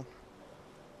 come on.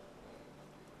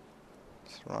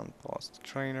 Let's run past the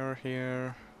trainer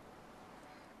here.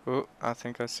 Oh, I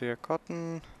think I see a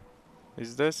cotton.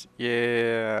 Is this?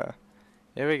 Yeah.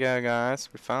 Here we go, guys.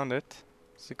 We found it.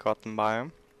 It's a cotton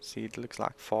biome. See, it looks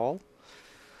like fall.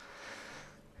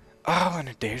 Oh, and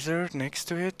a desert next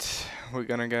to it. We're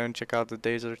gonna go and check out the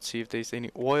desert, see if there's any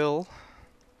oil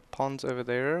ponds over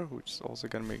there, which is also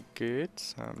gonna be good.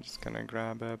 So I'm just gonna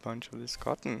grab a bunch of this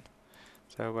cotton.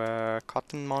 So,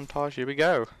 cotton montage, here we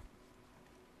go.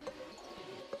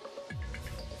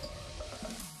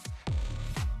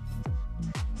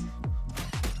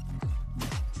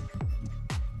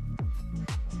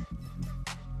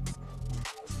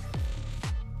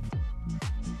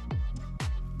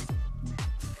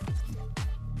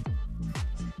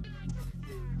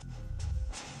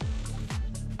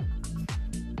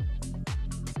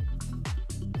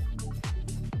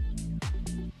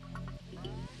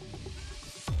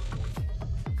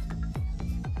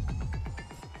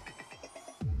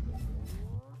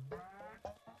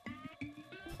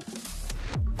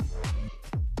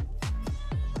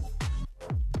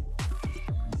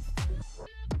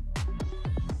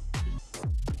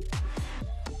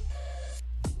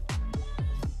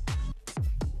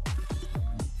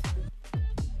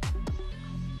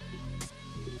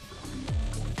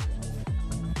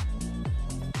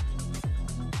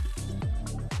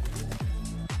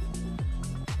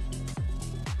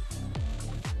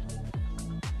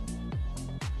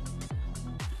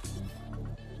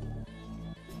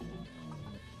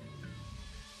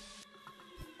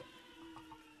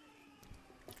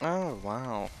 Oh,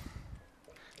 wow.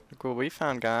 Look what we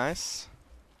found, guys.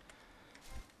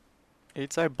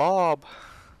 It's a bob.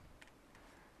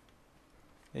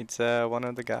 It's one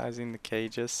of the guys in the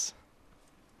cages.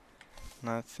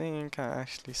 And I think I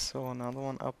actually saw another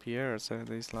one up here, so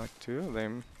there's like 2 of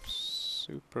them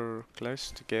super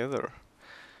close together.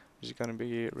 Which is gonna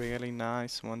be really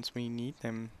nice once we need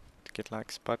them to get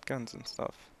like spot guns and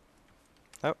stuff.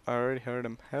 Oh, I already heard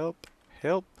him. Help!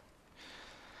 Help!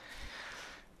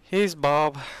 Here's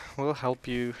Bob. we'll help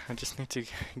you. I just need to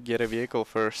get a vehicle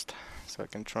first, so I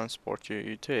can transport you.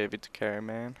 You're too heavy to carry,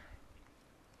 man.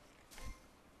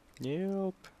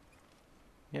 Yep.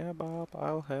 Yeah, Bob,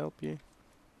 I'll help you.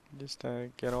 Just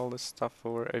get all this stuff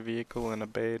for a vehicle and a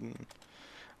bed and...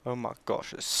 Oh my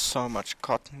gosh, there's so much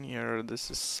cotton here.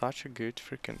 This is such a good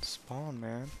freaking spawn,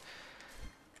 man.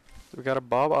 We got a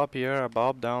Bob up here, a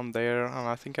Bob down there, and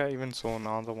I think I even saw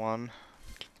another one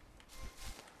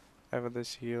over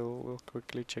this hill. We'll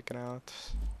quickly check it out.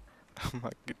 Oh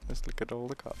my goodness, look at all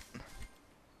the cotton.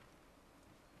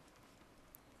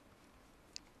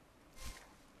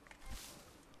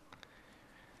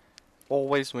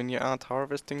 Always when you're out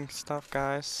harvesting stuff,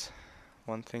 guys,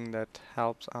 one thing that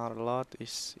helps out a lot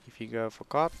is if you go for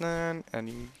cotton and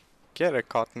you get a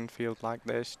cotton field like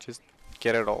this, just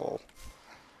get it all.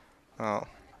 Oh,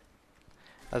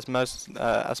 as much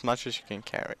as you can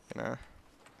carry, you know.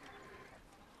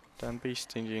 Don't be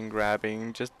stingy in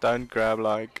grabbing. Just don't grab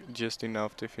like just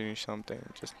enough to finish something.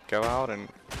 Just go out and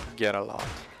get a lot.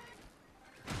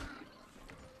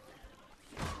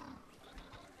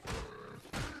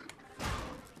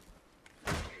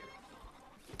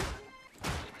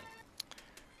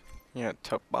 Yeah,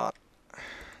 top bot.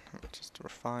 Let me just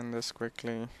refine this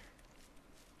quickly.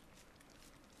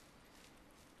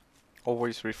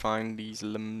 Always refine these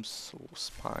limbs or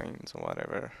spines or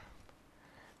whatever,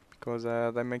 because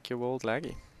they make your world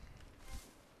laggy.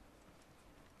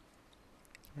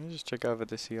 Let me just check over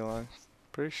this hill. I'm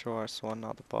pretty sure I saw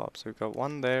another Bob. So we've got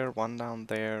one there, one down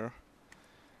there,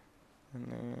 and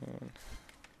then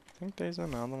I think there's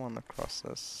another one across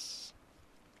this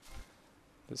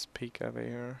peak over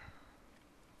here.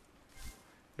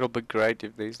 It'll be great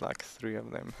if there's like 3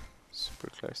 of them super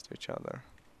close to each other.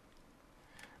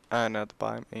 And at the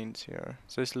biome ends here.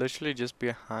 So it's literally just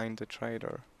behind the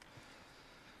trader.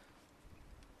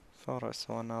 Thought I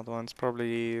saw another one. It's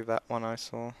probably that one I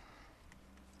saw.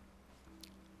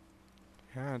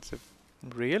 Yeah, it's a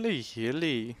really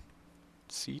hilly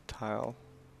sea tile,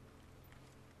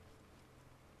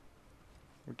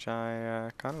 which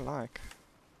I kind of like.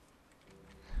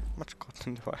 How much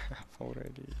cotton do I have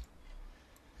already?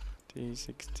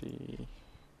 60,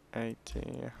 80,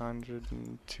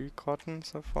 102 cotton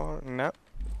so far. No,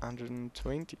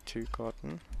 122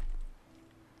 cotton,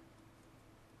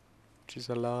 which is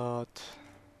a lot.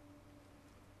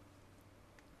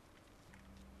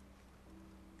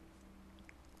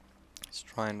 Let's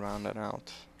try and round it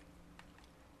out.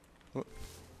 25,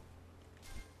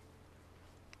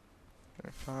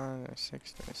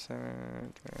 26,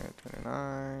 27,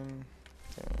 29.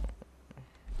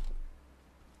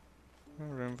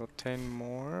 Room for 10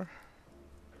 more.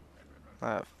 I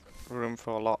have room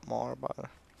for a lot more, but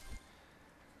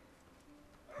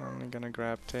I'm only gonna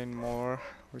grab 10 more.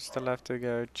 We still have to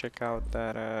go check out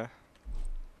that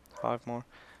 5 more.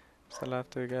 Still have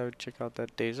to go check out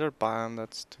that desert biome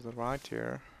that's to the right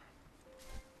here.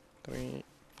 3,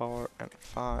 4, and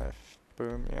 5.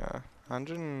 Boom, yeah.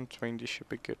 120 should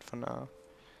be good for now.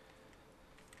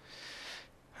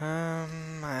 I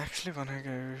actually wanna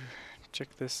go check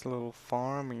this little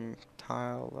farming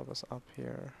tile that was up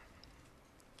here.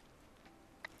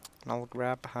 And I'll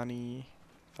grab honey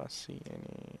if I see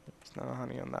any. There's no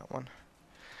honey on that one.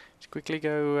 Just quickly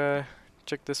go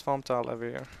check this farm tile over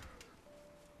here.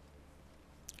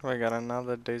 We got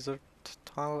another desert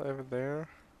tile over there.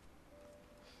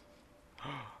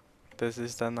 This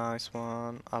is the nice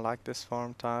one. I like this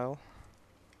farm tile.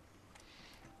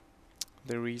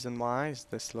 The reason why is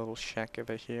this little shack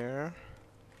over here.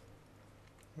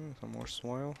 Some more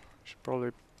soil. Should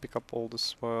probably pick up all the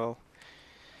soil.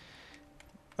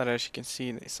 But as you can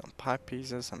see, there's some pipe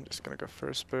pieces. I'm just gonna go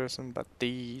first person, but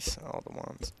these are the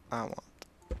ones I want.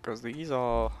 Because these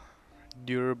are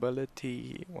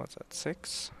durability, what's that,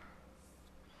 6?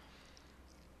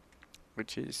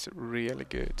 Which is really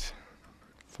good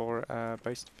for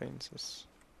base defenses.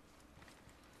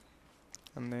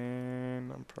 And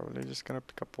then I'm probably just gonna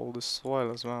pick up all the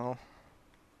soil as well.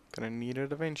 Gonna need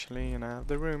it eventually, and I have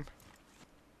the room.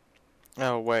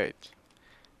 Oh wait,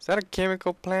 is that a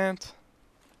chemical plant?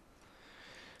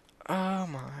 Oh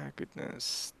my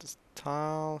goodness, this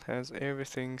tile has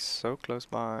everything so close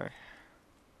by.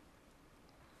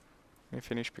 Let me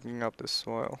finish picking up the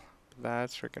soil.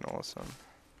 That's freaking awesome.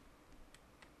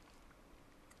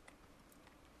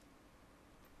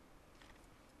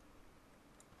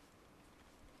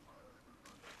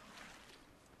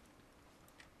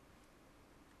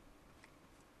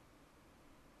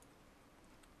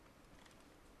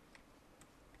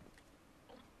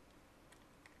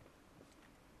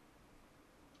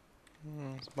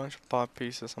 There's a bunch of pipe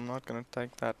pieces. I'm not gonna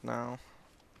take that now.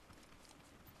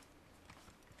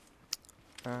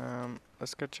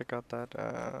 Let's go check out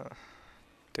that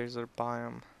desert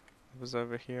biome. It was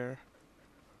over here.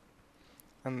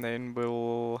 And then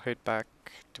we'll head back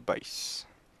to base.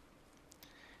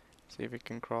 See if we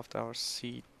can craft our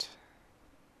seat.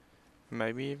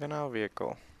 Maybe even our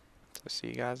vehicle. So see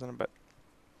you guys in a bit.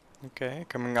 Okay,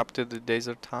 coming up to the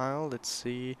desert tile. Let's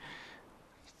see.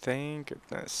 Thank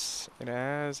goodness. It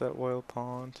has an oil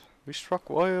pond. We struck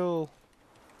oil!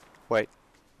 Wait,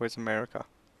 where's America?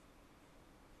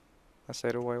 I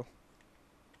said oil.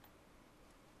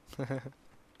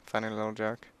 Funny little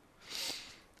joke.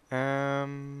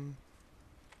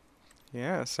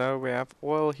 Yeah, so we have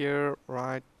oil here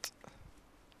right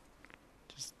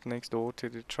just next door to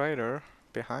the trader,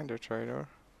 behind the trader.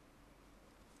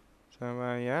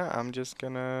 So yeah, I'm just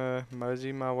gonna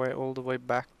mosey my way all the way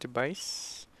back to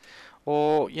base.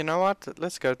 Or you know what?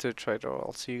 Let's go to the trader.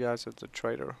 I'll see you guys at the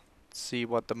trader. See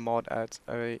what the mod adds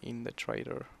in the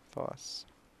trader for us.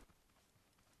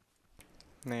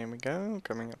 There we go,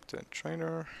 coming up to the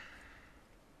trader.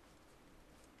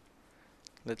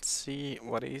 Let's see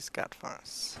what he's got for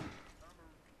us.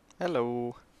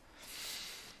 Hello.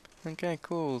 Okay,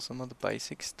 cool. Some of the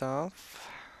basic stuff.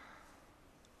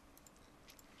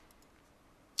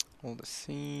 All the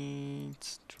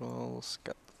seeds, trolls,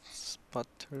 got spot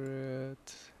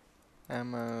turret,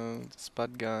 ammo, the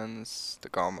spot guns, the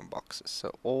garment boxes.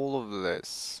 So all of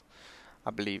this, I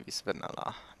believe, is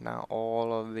vanilla. Now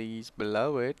all of these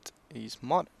below it is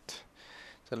modded.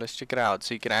 So let's check it out.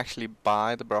 So you can actually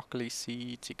buy the broccoli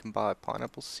seeds, you can buy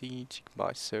pineapple seeds, you can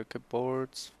buy circuit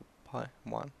boards for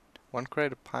one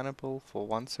crate of pineapple for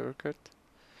one circuit.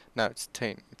 No, it's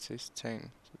 10. It says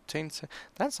 10. So 10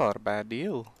 that's not a bad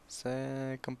deal.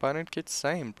 So component kit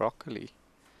same, broccoli.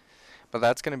 But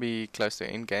that's gonna be close to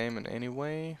end game and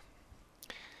anyway.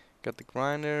 Got the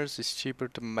grinders, it's cheaper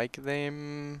to make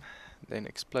them. Then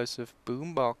explosive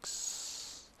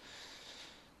boombox.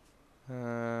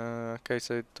 Okay,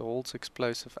 so it holds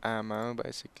explosive ammo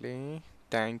basically.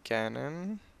 Tank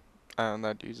cannon.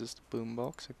 That uses the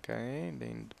boombox, okay.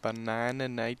 Then the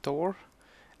bananator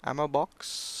ammo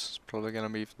box. Probably gonna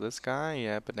be for this guy,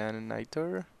 yeah,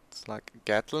 bananator. It's like a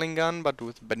Gatling gun but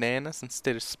with bananas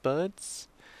instead of spuds.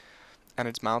 And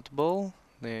it's mountable.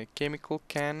 The chemical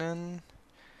cannon.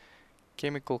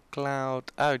 Chemical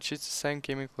cloud. Oh, it's just the same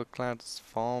chemical cloud as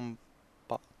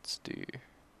Farmbots do.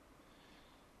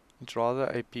 It's rather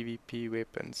a PvP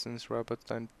weapon since robots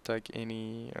don't take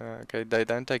any. Okay, they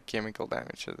don't take chemical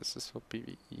damage, so this is for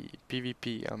PvE.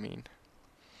 PvP, I mean.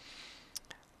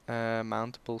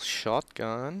 Mountable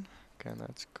shotgun. Okay,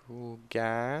 that's cool.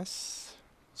 Gas.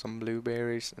 Some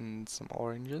blueberries and some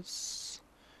oranges.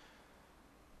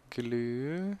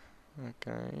 Glue.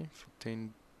 Okay, for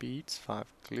 10 beads, 5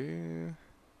 glue.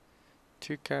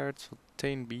 2 carrots for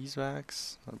 10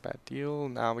 beeswax. Not a bad deal.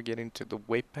 Now we get into the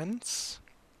weapons.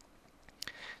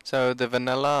 So the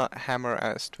vanilla hammer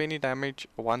has 20 damage,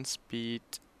 1 speed,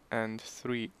 and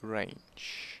 3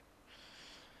 range.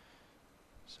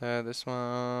 So this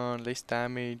one, less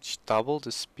damage, double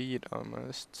the speed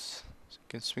almost. So you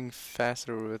can swing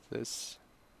faster with this.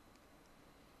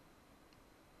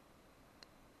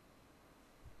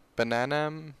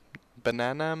 Banana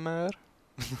hammer?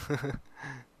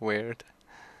 Weird.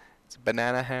 It's a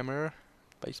banana hammer.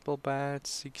 Baseball bat,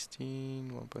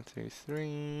 16,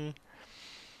 1.33.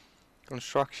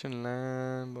 Construction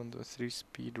lamp, 1.3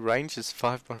 speed. Range is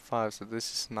 5.5, so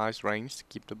this is nice range to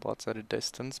keep the bots at a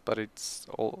distance, but it's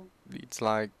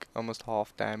like almost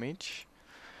half damage.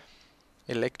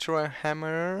 Electro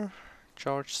hammer,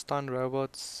 charge stun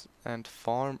robots and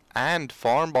farm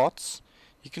bots.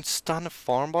 You can stun a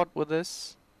farm bot with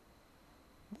this?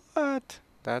 What?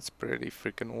 That's pretty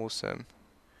freaking awesome.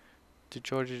 To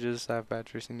charge you just have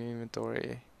batteries in the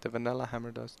inventory. The vanilla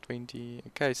hammer does 20.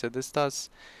 Okay, so this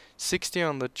does 60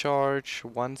 on the charge,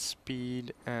 1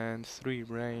 speed and 3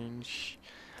 range.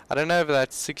 I don't know if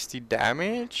that's 60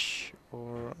 damage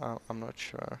or I'm not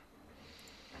sure.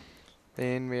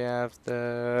 Then we have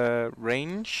the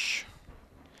range,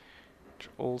 which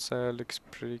also looks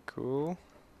pretty cool.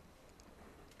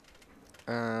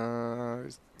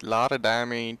 Lot of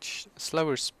damage,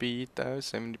 slower speed though,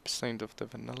 70% of the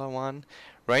vanilla one.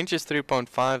 Range is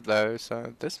 3.5 though,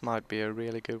 so this might be a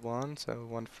really good one. So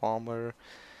 1 farmer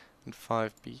and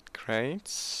 5 beat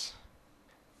crates.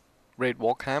 Red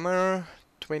walk hammer,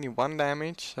 21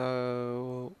 damage,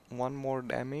 so 1 more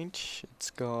damage.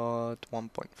 It's got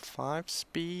 1.5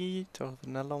 speed of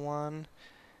vanilla one.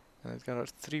 And it's got a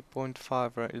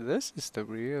 3.5 range. This is the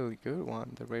really good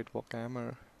one, the red walk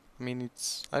hammer. I mean,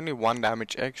 it's only 1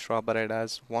 damage extra, but it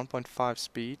has 1.5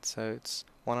 speed, so it's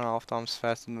 1.5 times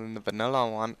faster than the vanilla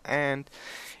one, and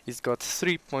it's got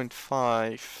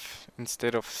 3.5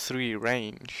 instead of 3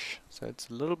 range. So it's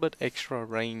a little bit extra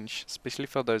range, especially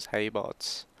for those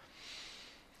haybots.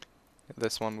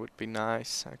 This one would be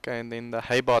nice. Okay, and then the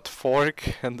haybot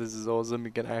fork, and this is awesome.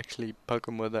 You can actually poke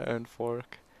them with their own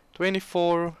fork.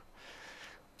 24,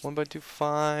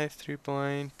 1.25, 3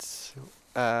 points.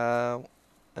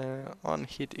 On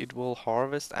hit, it will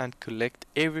harvest and collect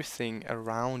everything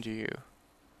around you.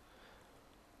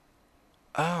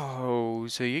 Oh,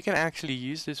 so you can actually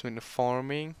use this when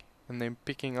farming and then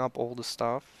picking up all the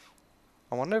stuff.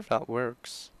 I wonder if that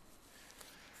works.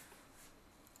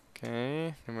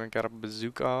 Okay, then we got a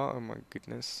bazooka. Oh my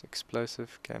goodness,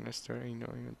 explosive canister in your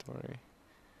inventory.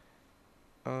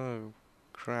 Oh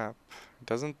crap! It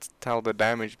doesn't tell the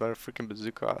damage, but a freaking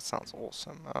bazooka sounds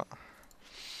awesome.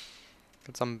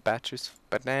 Got some batteries of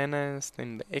bananas,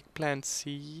 then the eggplant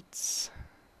seeds.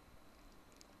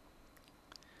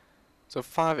 So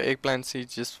 5 eggplant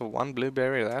seeds just for 1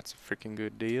 blueberry. That's a freaking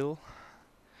good deal.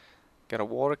 Got a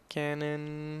water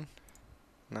cannon.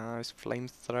 Nice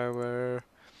flamethrower.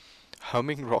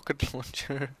 Homing rocket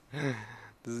launcher.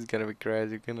 This is gonna be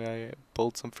crazy. We're gonna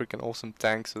build some freaking awesome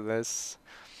tanks with this.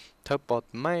 Topbot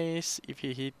mace. If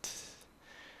you hit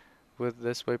with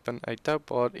this weapon a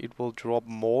topbot, it will drop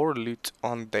more loot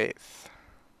on death.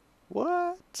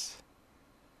 What?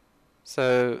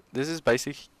 So this is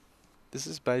basically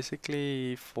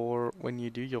for when you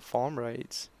do your farm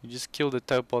raids. You just kill the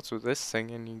topbots with this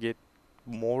thing and you get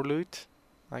more loot,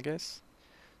 I guess.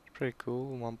 Pretty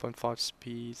cool. 1.5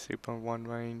 speed, 3.1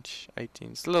 range,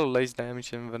 18. It's a little less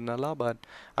damage than vanilla, but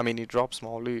I mean it drops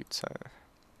more loot. So,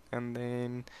 and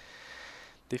then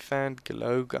the Fant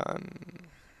glow gun.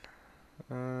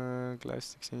 Glow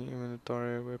sticks in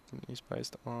inventory. Weapon is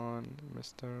based on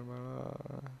Mr.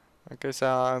 Okay, so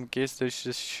I guess this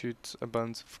just shoots a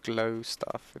bunch of glow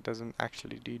stuff. It doesn't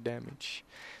actually do damage.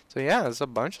 So yeah, there's a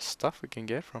bunch of stuff we can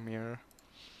get from here.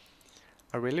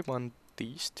 I really want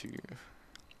these two.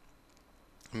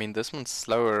 I mean, this one's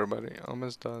slower, but it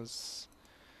almost does.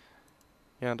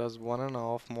 Yeah, it does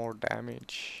 1.5 more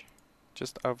damage.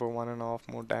 Just over 1.5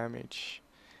 more damage.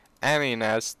 And it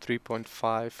has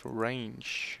 3.5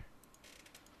 range.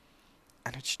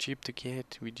 And it's cheap to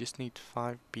get. We just need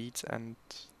 5 beets and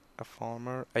a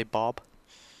farmer, a bob.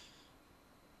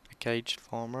 A caged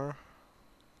farmer.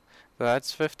 So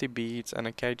that's 50 beets and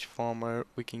a caged farmer.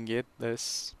 We can get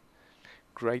this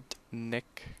great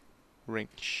neck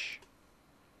wrench.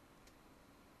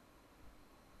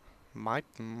 Might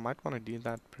want to do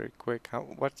that pretty quick.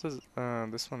 What's this?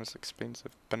 This one is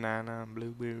expensive. Banana,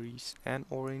 blueberries, and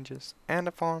oranges, and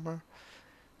a farmer.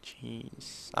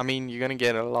 Jeez. I mean, you're gonna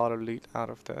get a lot of loot out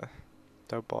of the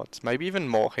bots. Maybe even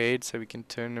more heads, so we can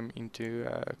turn them into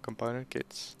component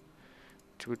kits,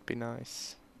 which would be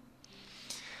nice.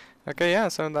 Okay, yeah.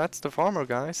 So that's the farmer,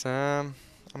 guys. I'm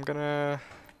gonna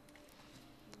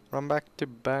run back to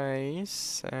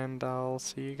base, and I'll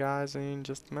see you guys in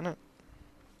just a minute.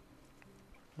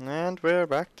 And we're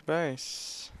back to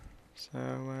base. So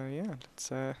yeah,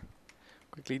 let's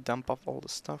quickly dump off all the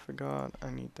stuff we got.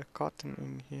 I need the cotton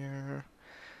in here.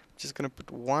 Just gonna put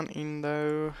 1 in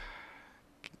though.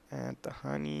 Add the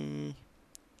honey.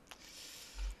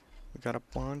 We got a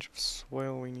bunch of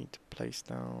soil we need to place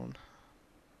down.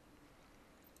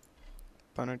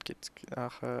 Bonnet gets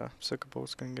circuit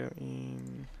board's gonna go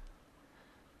in.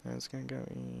 That's gonna go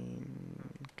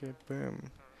in. Okay, boom.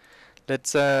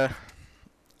 Let's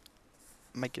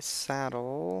make a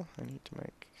saddle. I need to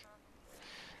make.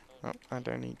 Oh, I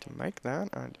don't need to make that.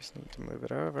 I just need to move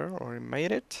it over. Already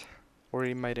made it.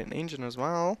 Already made an engine as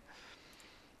well.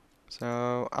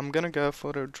 So I'm gonna go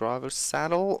for the driver's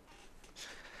saddle,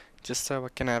 just so I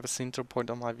can have a center point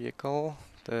on my vehicle.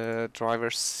 The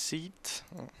driver's seat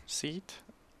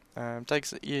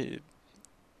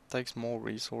takes more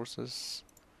resources.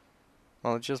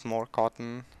 Well, just more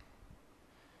cotton.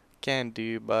 Can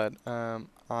do, but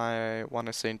I want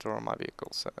a center on my vehicle,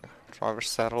 so driver's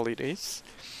saddle it is.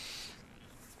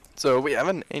 So we have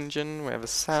an engine, we have a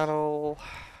saddle,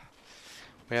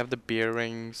 we have the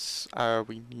bearings,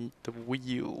 we need the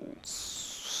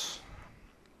wheels.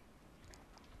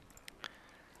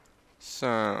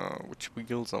 So, which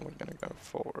wheels are we gonna go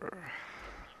for?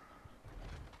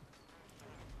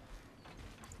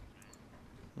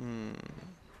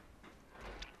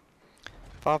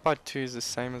 5x2 is the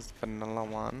same as the vanilla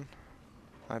one,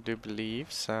 I do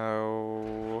believe,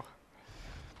 so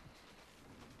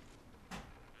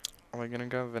are we gonna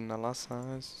go vanilla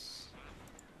size?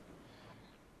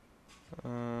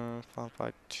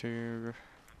 5x2.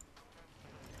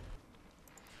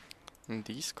 And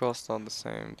these costs are the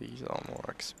same, these are more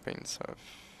expensive.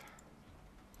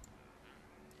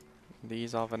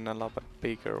 These are vanilla but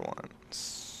bigger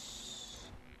ones.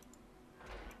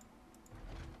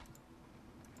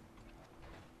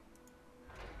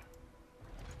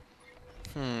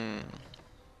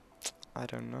 I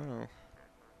don't know.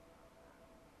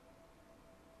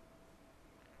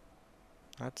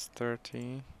 That's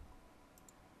 30.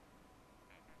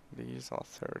 These are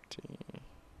 30.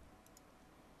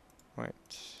 Wait.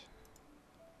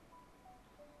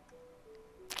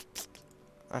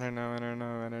 I don't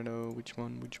know which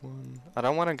one. I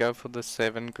don't want to go for the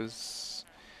 7 because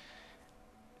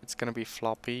it's gonna be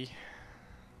floppy.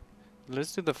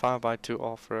 Let's do the 5x2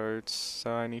 off-roads.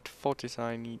 So I need 40, so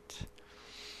I need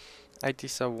 80,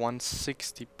 so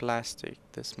 160 plastic.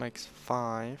 This makes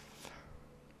 5.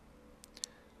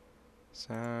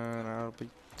 So that'll be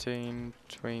 10,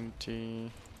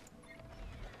 20,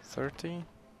 30.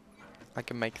 I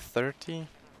can make 30.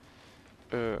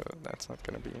 That's not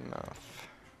gonna be enough.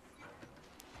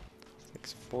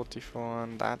 Takes 40 for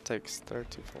one. That takes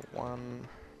 30 for one.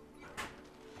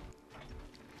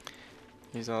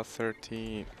 These are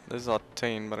 30. These are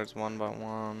 10, but it's 1 by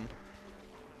 1.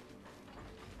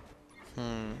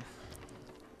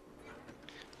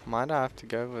 Might have to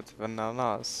go with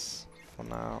vanillas for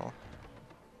now.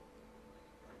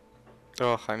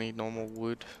 Oh, I need normal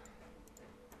wood.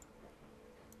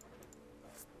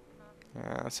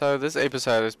 Yeah, so this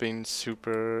episode has been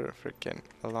super freaking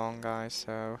long, guys.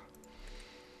 So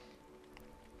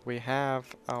we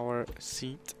have our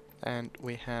seat and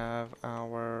we have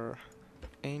our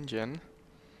engine,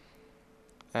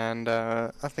 and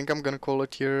I think I'm gonna call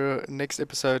it here. Next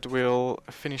episode we'll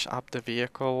finish up the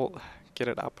vehicle, get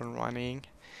it up and running.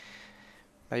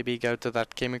 Maybe go to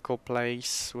that chemical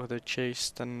place with a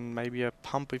chest and maybe a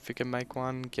pump if you can make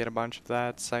one, get a bunch of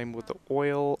that. Same with the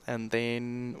oil, and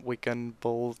then we can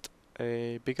build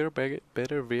a bigger,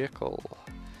 better vehicle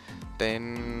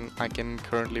than I can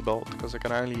currently build, because I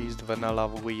can only use the vanilla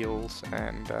wheels,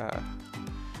 and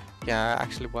yeah, I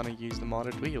actually want to use the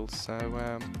modded wheels. So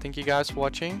thank you guys for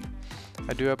watching.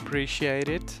 I do appreciate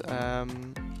it.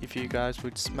 If you guys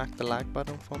would smack the like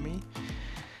button for me.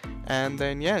 And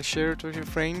then yeah, share it with your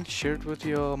friends, share it with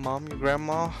your mom, your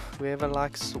grandma, whoever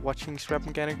likes watching Scrap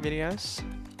Mechanic videos.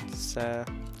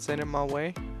 Send them my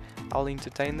way, I'll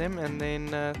entertain them. And then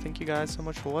thank you guys so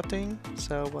much for watching.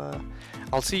 So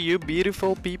I'll see you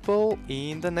beautiful people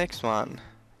in the next one.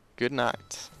 Good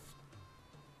night.